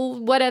fable,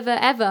 whatever,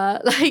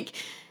 ever, like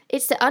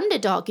it's the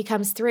underdog who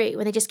comes through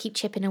when they just keep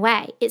chipping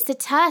away. It's the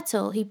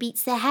turtle who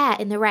beats their hare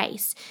in the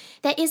race.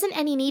 There isn't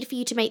any need for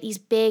you to make these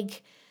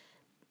big,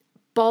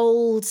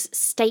 bold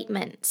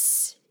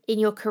statements in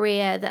your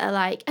career that are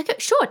like, okay,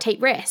 sure,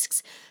 take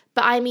risks.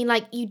 But I mean,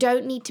 like, you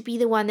don't need to be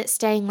the one that's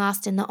staying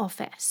last in the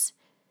office.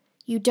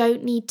 You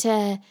don't need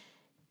to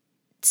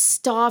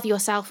starve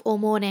yourself all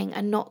morning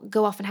and not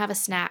go off and have a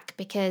snack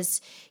because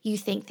you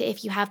think that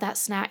if you have that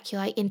snack, you're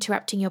like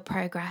interrupting your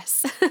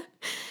progress.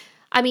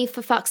 I mean,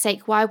 for fuck's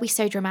sake, why are we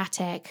so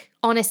dramatic?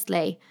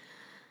 Honestly,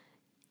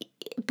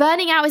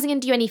 burning out isn't going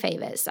to do you any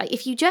favors. Like,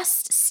 if you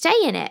just stay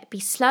in it,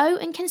 be slow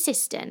and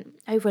consistent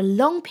over a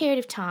long period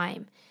of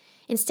time,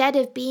 instead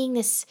of being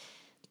this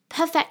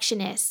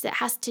perfectionist that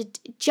has to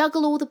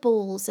juggle all the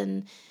balls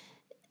and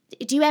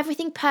do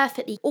everything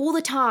perfectly all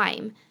the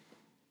time.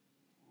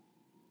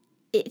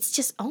 It's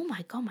just, oh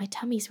my God, my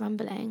tummy's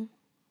rumbling.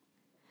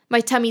 My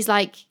tummy's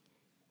like,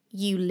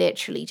 you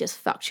literally just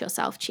fucked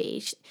yourself,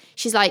 Chi.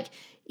 She's like,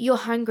 you're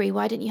hungry.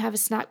 Why didn't you have a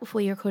snack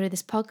before you recorded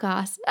this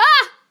podcast?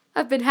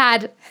 I've been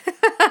had.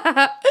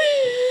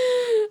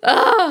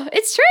 Oh,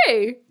 it's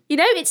true.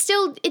 It's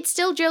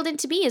still drilled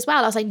into me as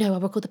well. I was like, no, I'll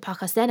record the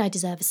podcast, then I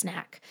deserve a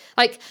snack.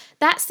 Like,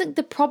 that's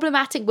the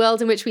problematic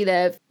world in which we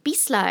live. Be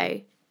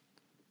slow.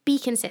 Be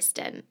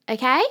consistent,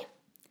 okay?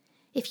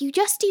 If you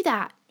just do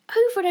that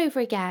over and over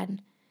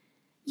again,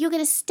 you're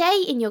going to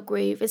stay in your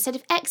groove instead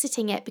of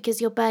exiting it because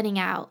you're burning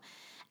out.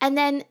 And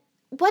then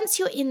once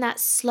you're in that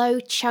slow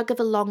chug of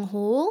a long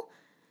haul,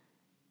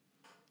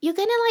 you're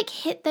going to like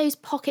hit those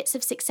pockets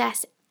of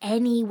success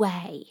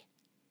anyway.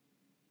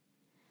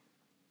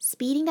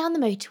 Speeding down the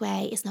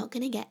motorway is not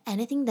going to get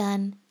anything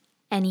done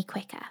any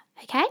quicker,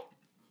 okay?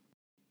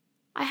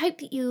 I hope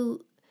that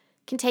you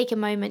can take a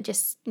moment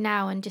just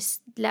now and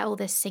just let all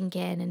this sink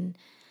in and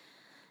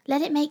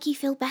let it make you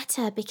feel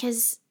better,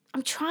 because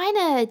I'm trying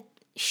to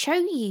show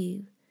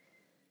you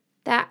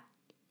that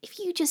if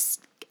you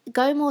just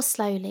go more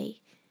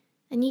slowly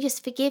and you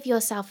just forgive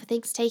yourself for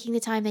things taking the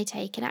time they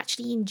take and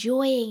actually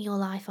enjoying your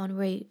life en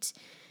route,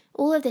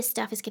 all of this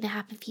stuff is going to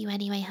happen for you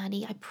anyway,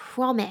 honey. I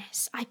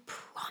promise. I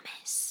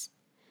promise.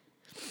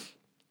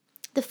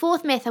 The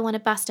fourth myth I want to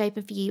bust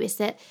open for you is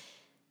that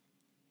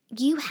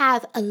you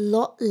have a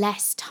lot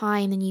less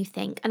time than you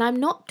think. And I'm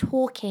not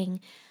talking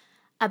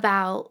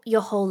about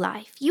your whole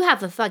life. You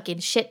have a fucking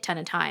shit ton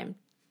of time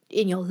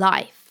in your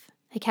life,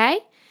 okay?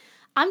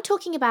 I'm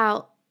talking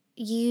about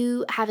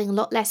you having a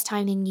lot less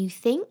time than you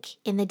think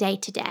in the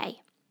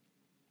day-to-day.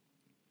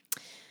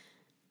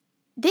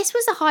 This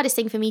was the hardest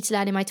thing for me to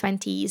learn in my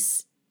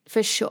 20s,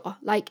 for sure.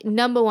 Like,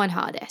 number one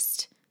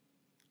hardest.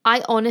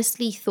 I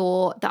honestly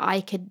thought that I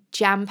could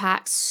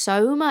jam-pack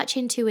so much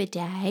into a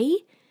day,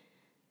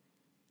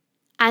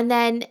 and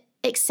then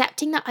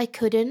accepting that I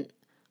couldn't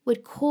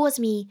would cause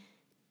me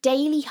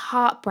daily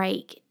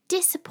heartbreak,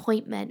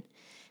 disappointment,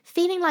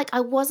 feeling like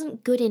I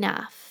wasn't good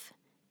enough,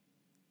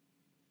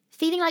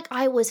 feeling like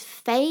I was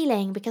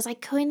failing because I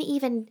couldn't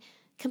even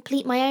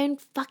complete my own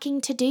fucking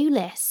to-do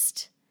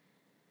list.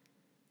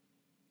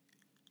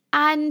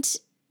 And,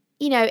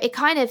 you know,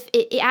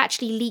 it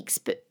actually leaks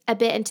a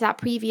bit into that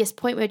previous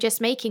point we were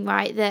just making,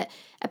 right? That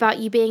about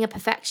you being a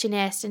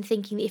perfectionist and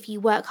thinking that if you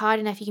work hard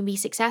enough, you can be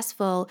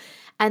successful.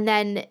 And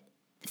then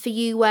for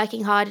you,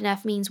 working hard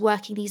enough means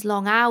working these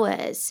long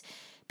hours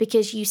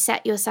because you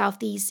set yourself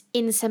these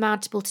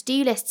insurmountable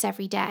to-do lists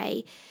every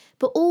day.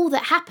 But all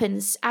that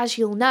happens, as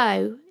you'll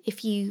know,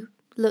 if you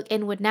look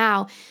inward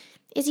now,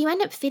 is you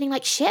end up feeling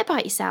like shit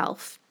about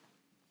yourself.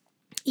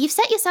 You've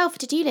set yourself a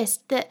to-do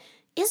list that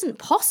isn't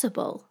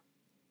possible.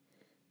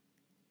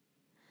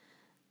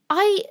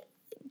 I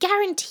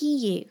guarantee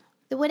you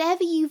that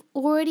whatever you've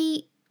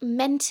already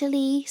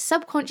mentally,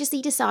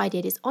 subconsciously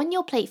decided is on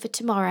your plate for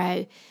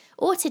tomorrow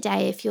or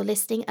today, if you're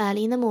listening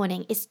early in the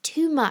morning, is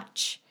too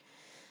much.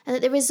 And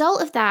that the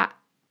result of that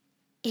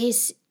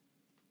is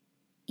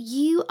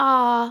you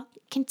are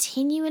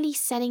continually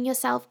setting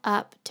yourself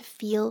up to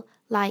feel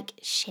like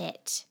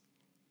shit.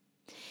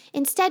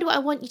 Instead, what I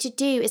want you to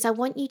do is I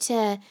want you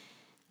to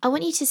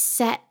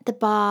set the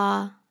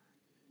bar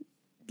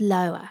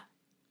lower.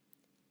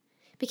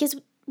 Because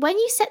when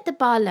you set the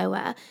bar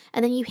lower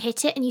and then you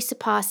hit it and you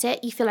surpass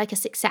it, you feel like a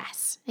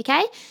success,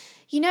 okay?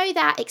 You know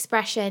that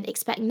expression,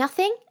 expect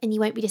nothing and you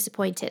won't be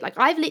disappointed. Like,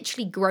 I've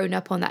literally grown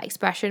up on that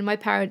expression. My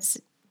parents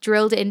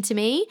drilled it into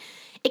me.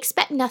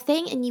 Expect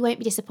nothing and you won't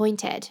be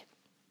disappointed.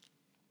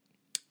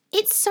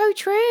 It's so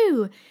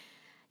true.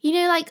 You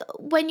know, like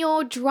when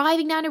you're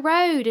driving down a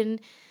road and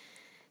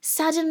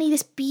suddenly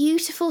this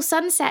beautiful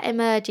sunset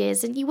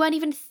emerges and you weren't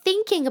even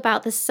thinking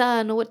about the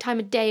sun or what time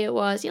of day it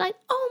was. You're like,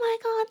 oh my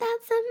God,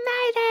 that's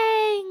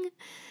amazing.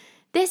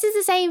 This is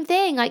the same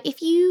thing. Like,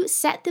 if you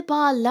set the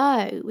bar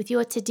low with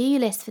your to-do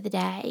list for the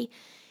day,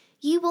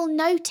 you will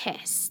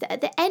notice that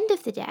at the end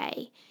of the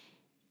day,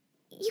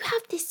 you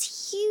have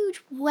this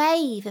huge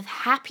wave of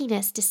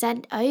happiness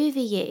descend over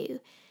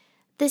you.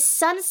 The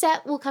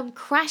sunset will come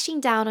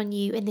crashing down on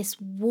you in this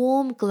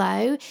warm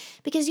glow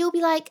because you'll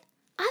be like,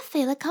 I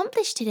feel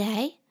accomplished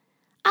today.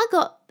 I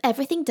got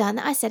everything done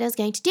that I said I was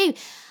going to do.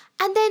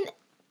 And then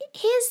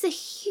here's the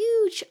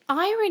huge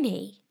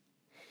irony.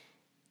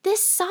 The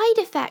side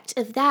effect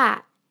of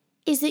that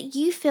is that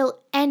you feel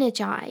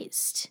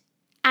energized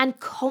and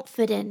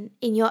confident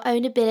in your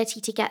own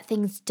ability to get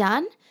things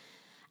done.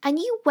 And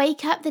you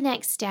wake up the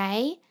next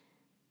day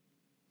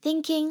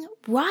thinking,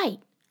 right,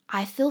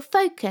 I feel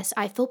focused,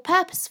 I feel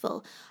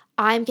purposeful.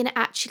 I'm going to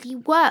actually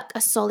work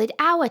a solid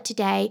hour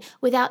today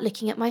without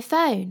looking at my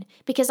phone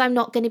because I'm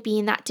not going to be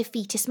in that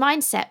defeatist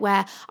mindset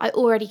where I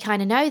already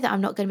kind of know that I'm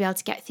not going to be able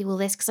to get through all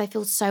this because I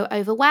feel so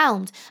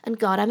overwhelmed and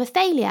God, I'm a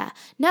failure.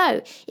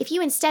 No, if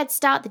you instead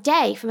start the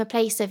day from a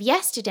place of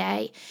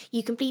yesterday,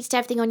 you completed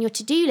everything on your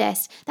to-do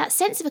list, that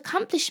sense of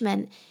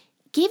accomplishment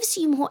gives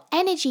you more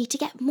energy to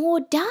get more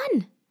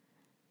done.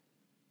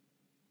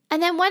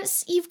 And then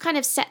once you've kind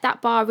of set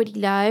that bar really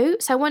low,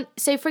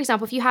 so for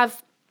example, if you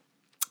have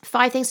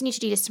 5 things on your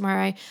to-do list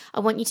tomorrow, I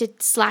want you to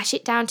slash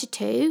it down to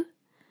 2.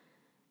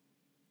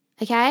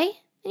 Okay?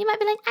 And you might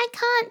be like, I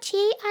can't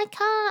cheat, I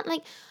can't.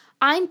 Like,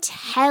 I'm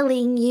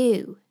telling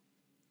you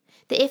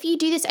that if you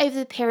do this over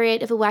the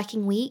period of a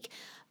working week,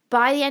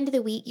 by the end of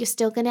the week, you're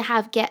still going to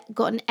have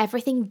gotten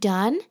everything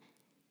done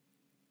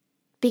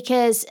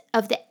because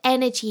of the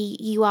energy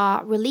you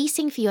are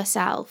releasing for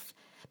yourself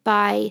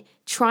by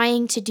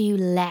trying to do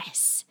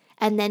less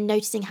and then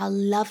noticing how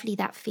lovely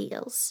that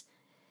feels.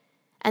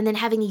 And then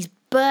having these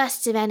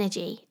bursts of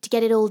energy to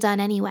get it all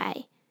done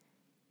anyway.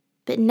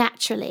 But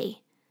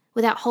naturally,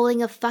 without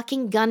holding a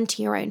fucking gun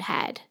to your own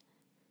head.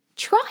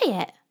 Try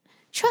it.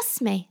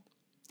 Trust me.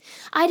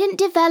 I didn't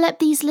develop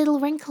these little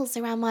wrinkles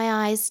around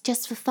my eyes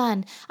just for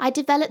fun. I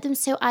developed them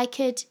so I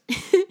could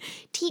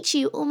teach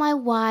you all my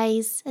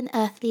wise and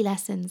earthly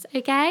lessons,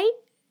 okay?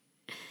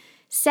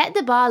 Set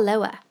the bar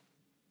lower.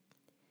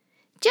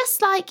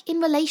 Just like in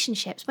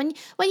relationships. When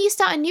you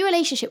start a new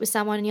relationship with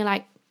someone and you're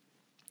like,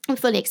 I'm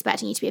fully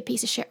expecting you to be a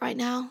piece of shit right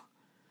now.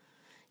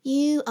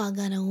 You are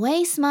going to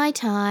waste my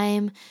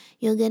time.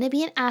 You're going to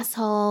be an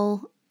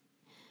asshole.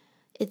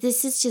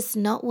 This is just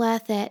not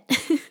worth it.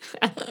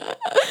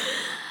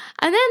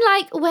 And then,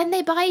 like, when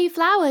they buy you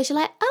flowers, you're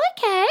like, oh,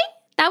 okay,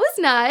 that was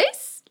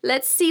nice.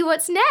 Let's see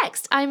what's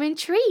next. I'm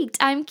intrigued.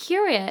 I'm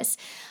curious.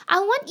 I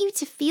want you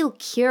to feel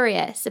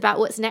curious about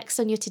what's next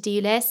on your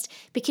to-do list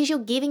because you're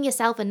giving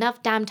yourself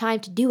enough damn time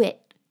to do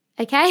it.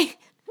 Okay?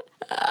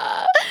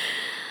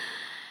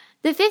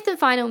 The 5th and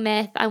final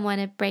myth I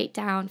want to break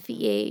down for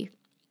you,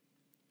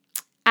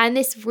 and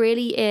this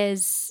really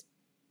is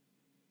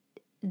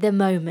the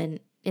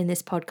moment in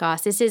this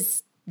podcast. This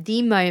is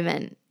the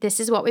moment. This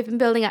is what we've been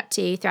building up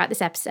to throughout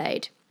this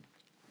episode.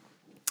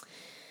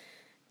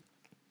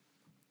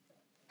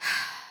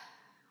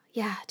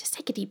 Yeah, just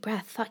take a deep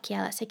breath. Fuck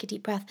yeah, let's take a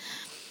deep breath.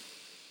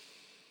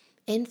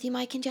 In through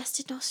my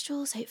congested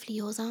nostrils. Hopefully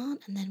yours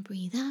aren't. And then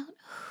breathe out.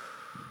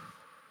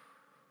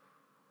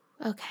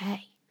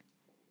 Okay.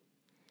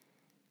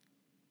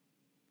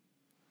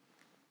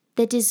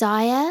 The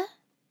desire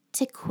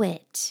to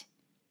quit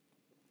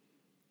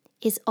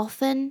is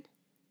often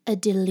a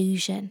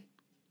delusion.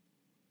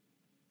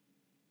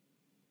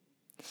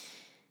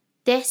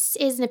 This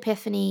is an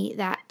epiphany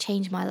that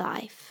changed my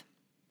life,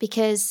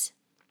 because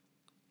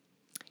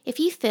if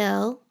you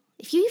feel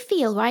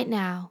right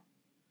now,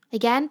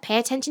 again, pay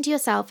attention to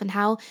yourself and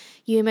how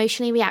you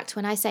emotionally react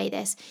when I say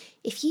this.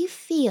 If you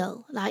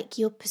feel like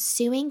you're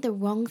pursuing the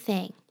wrong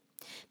thing,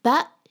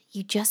 but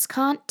you just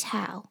can't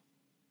tell,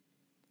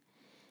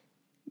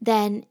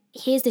 then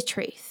here's the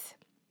truth.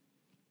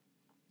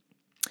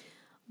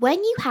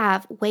 When you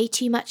have way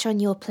too much on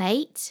your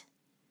plate,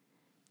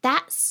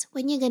 that's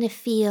when you're going to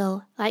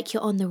feel like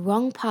you're on the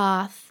wrong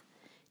path,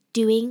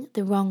 doing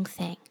the wrong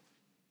thing.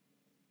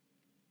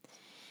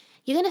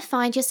 You're going to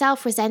find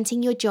yourself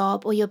resenting your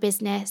job or your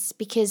business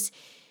because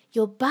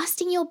you're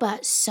busting your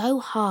butt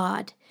so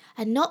hard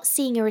and not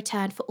seeing a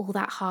return for all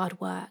that hard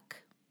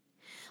work.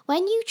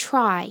 When you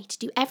try to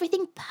do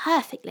everything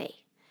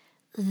perfectly,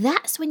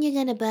 that's when you're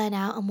going to burn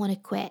out and want to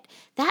quit.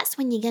 That's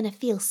when you're going to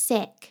feel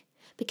sick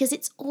because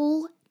it's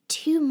all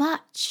too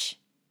much.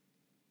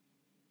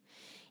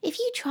 If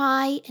you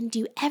try and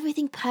do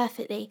everything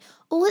perfectly,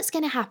 all that's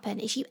going to happen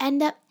is you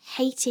end up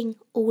hating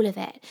all of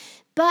it.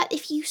 But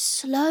if you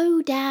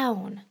slow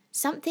down,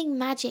 something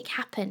magic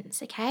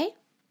happens, okay?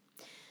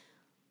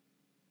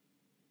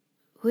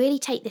 Really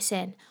take this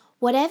in.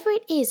 Whatever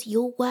it is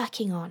you're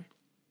working on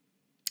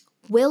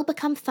will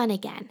become fun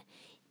again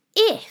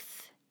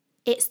if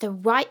it's the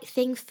right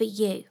thing for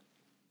you.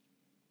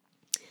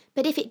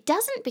 But if it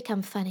doesn't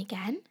become fun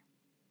again,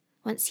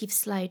 once you've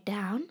slowed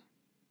down,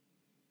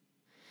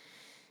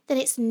 then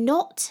it's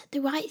not the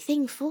right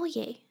thing for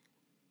you.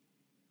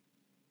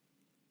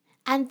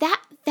 And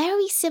that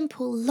very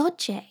simple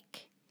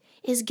logic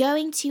is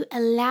going to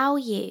allow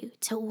you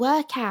to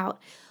work out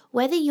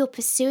whether you're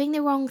pursuing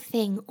the wrong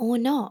thing or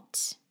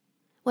not,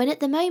 when at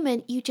the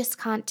moment you just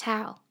can't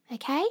tell,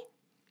 okay?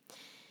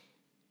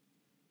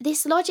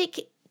 This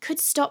logic could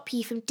stop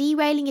you from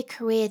derailing a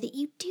career that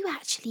you do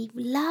actually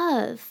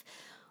love,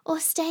 or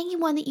staying in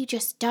one that you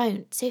just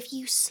don't. So if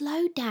you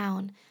slow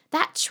down,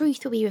 that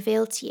truth will be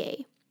revealed to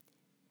you.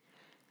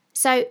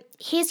 So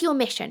here's your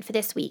mission for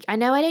this week. I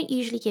know I don't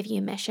usually give you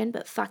a mission,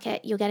 but fuck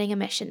it, you're getting a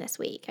mission this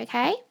week,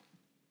 okay?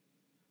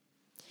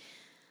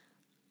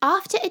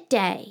 After a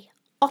day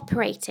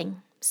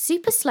operating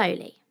super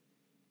slowly,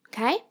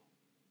 okay,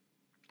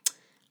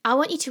 I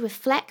want you to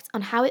reflect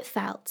on how it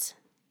felt.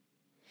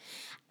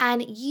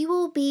 And you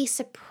will be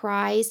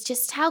surprised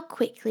just how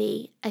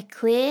quickly a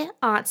clear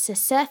answer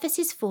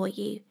surfaces for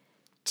you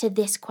to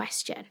this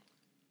question.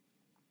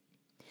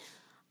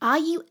 Are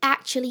you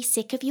actually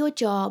sick of your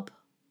job?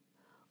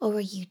 Or are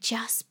you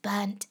just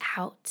burnt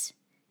out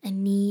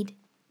and need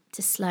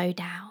to slow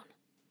down?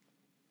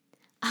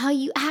 Are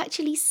you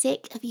actually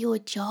sick of your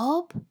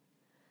job?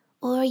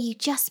 Or are you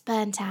just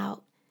burnt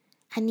out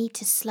and need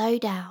to slow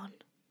down?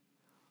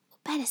 Or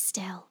better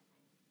still,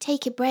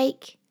 take a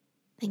break,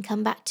 then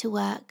come back to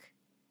work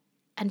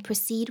and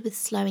proceed with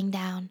slowing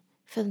down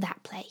from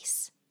that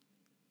place.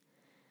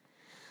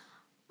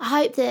 I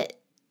hope that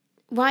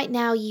right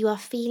now you are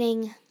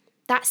feeling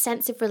that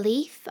sense of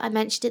relief I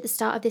mentioned at the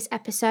start of this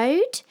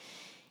episode,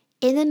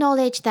 in the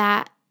knowledge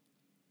that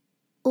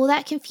all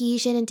that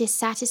confusion and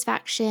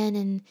dissatisfaction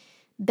and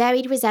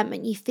buried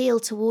resentment you feel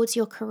towards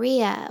your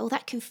career, all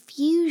that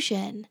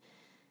confusion,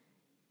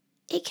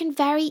 it can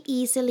very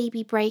easily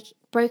be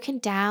broken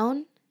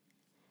down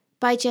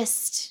by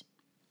just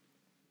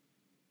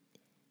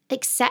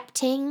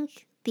accepting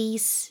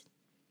these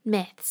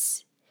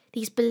myths,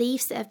 these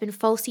beliefs that have been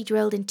falsely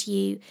drilled into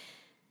you.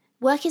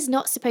 Work is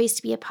not supposed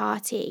to be a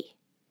party.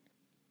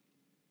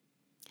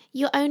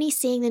 You're only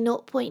seeing the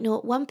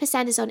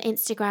 0.01%ers on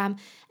Instagram,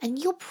 and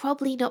you're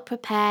probably not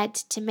prepared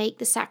to make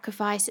the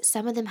sacrifice that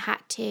some of them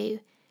had to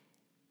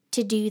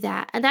do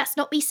that. And that's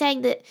not me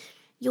saying that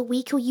you're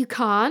weak or you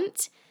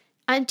can't.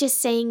 I'm just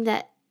saying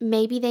that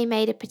maybe they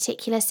made a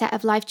particular set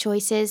of life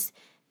choices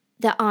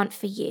that aren't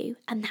for you,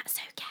 and that's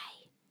okay.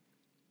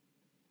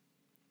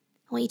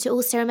 I want you to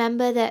also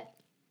remember that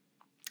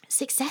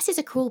success is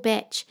a cruel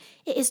bitch.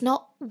 It is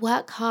not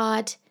work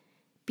hard,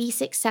 be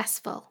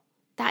successful.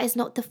 That is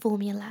not the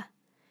formula.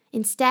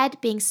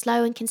 Instead, being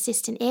slow and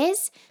consistent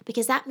is,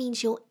 because that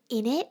means you're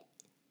in it.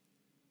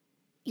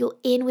 You're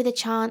in with a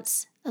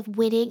chance of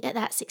winning at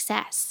that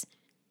success.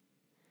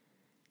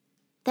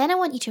 Then I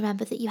want you to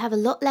remember that you have a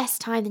lot less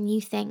time than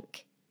you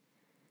think.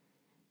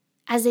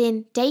 As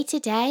in, day to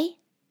day,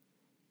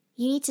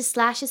 You need to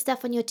slash the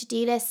stuff on your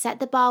to-do list, set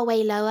the bar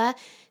way lower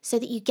so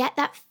that you get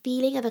that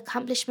feeling of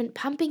accomplishment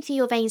pumping through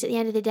your veins at the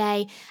end of the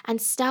day,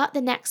 and start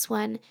the next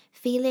one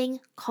feeling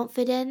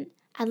confident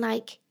and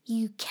like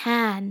you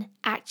can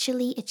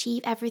actually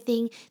achieve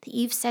everything that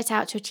you've set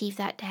out to achieve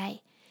that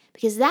day.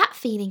 Because that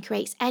feeling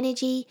creates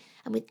energy,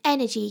 and with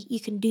energy, you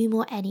can do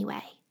more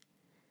anyway.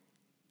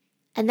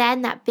 And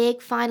then that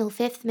big final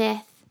fifth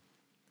myth,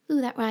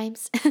 ooh, that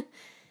rhymes.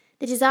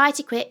 The desire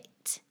to quit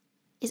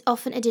is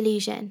often a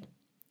delusion.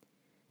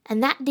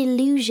 And that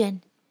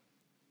delusion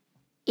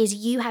is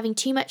you having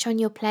too much on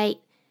your plate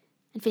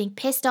and feeling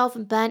pissed off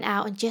and burnt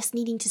out and just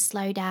needing to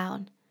slow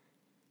down.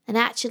 And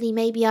actually,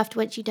 maybe after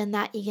once you've done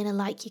that, you're going to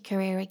like your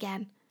career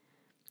again.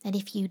 And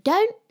if you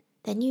don't,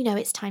 then you know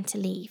it's time to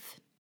leave.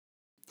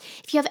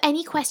 If you have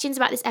any questions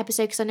about this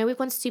episode, because I know we've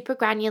gone super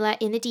granular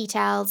in the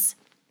details,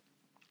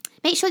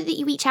 make sure that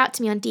you reach out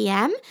to me on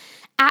DM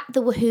at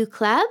the Woohoo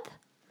Club.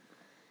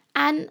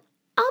 And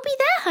I'll be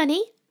there,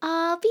 honey.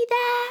 I'll be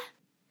there.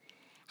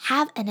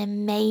 Have an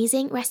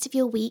amazing rest of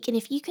your week. And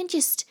if you can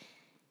just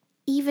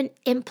even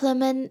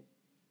implement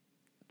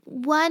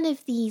one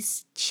of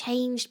these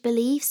changed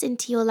beliefs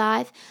into your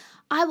life,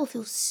 I will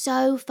feel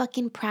so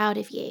fucking proud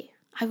of you.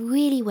 I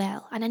really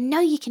will. And I know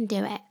you can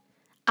do it.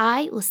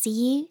 I will see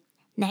you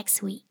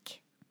next week.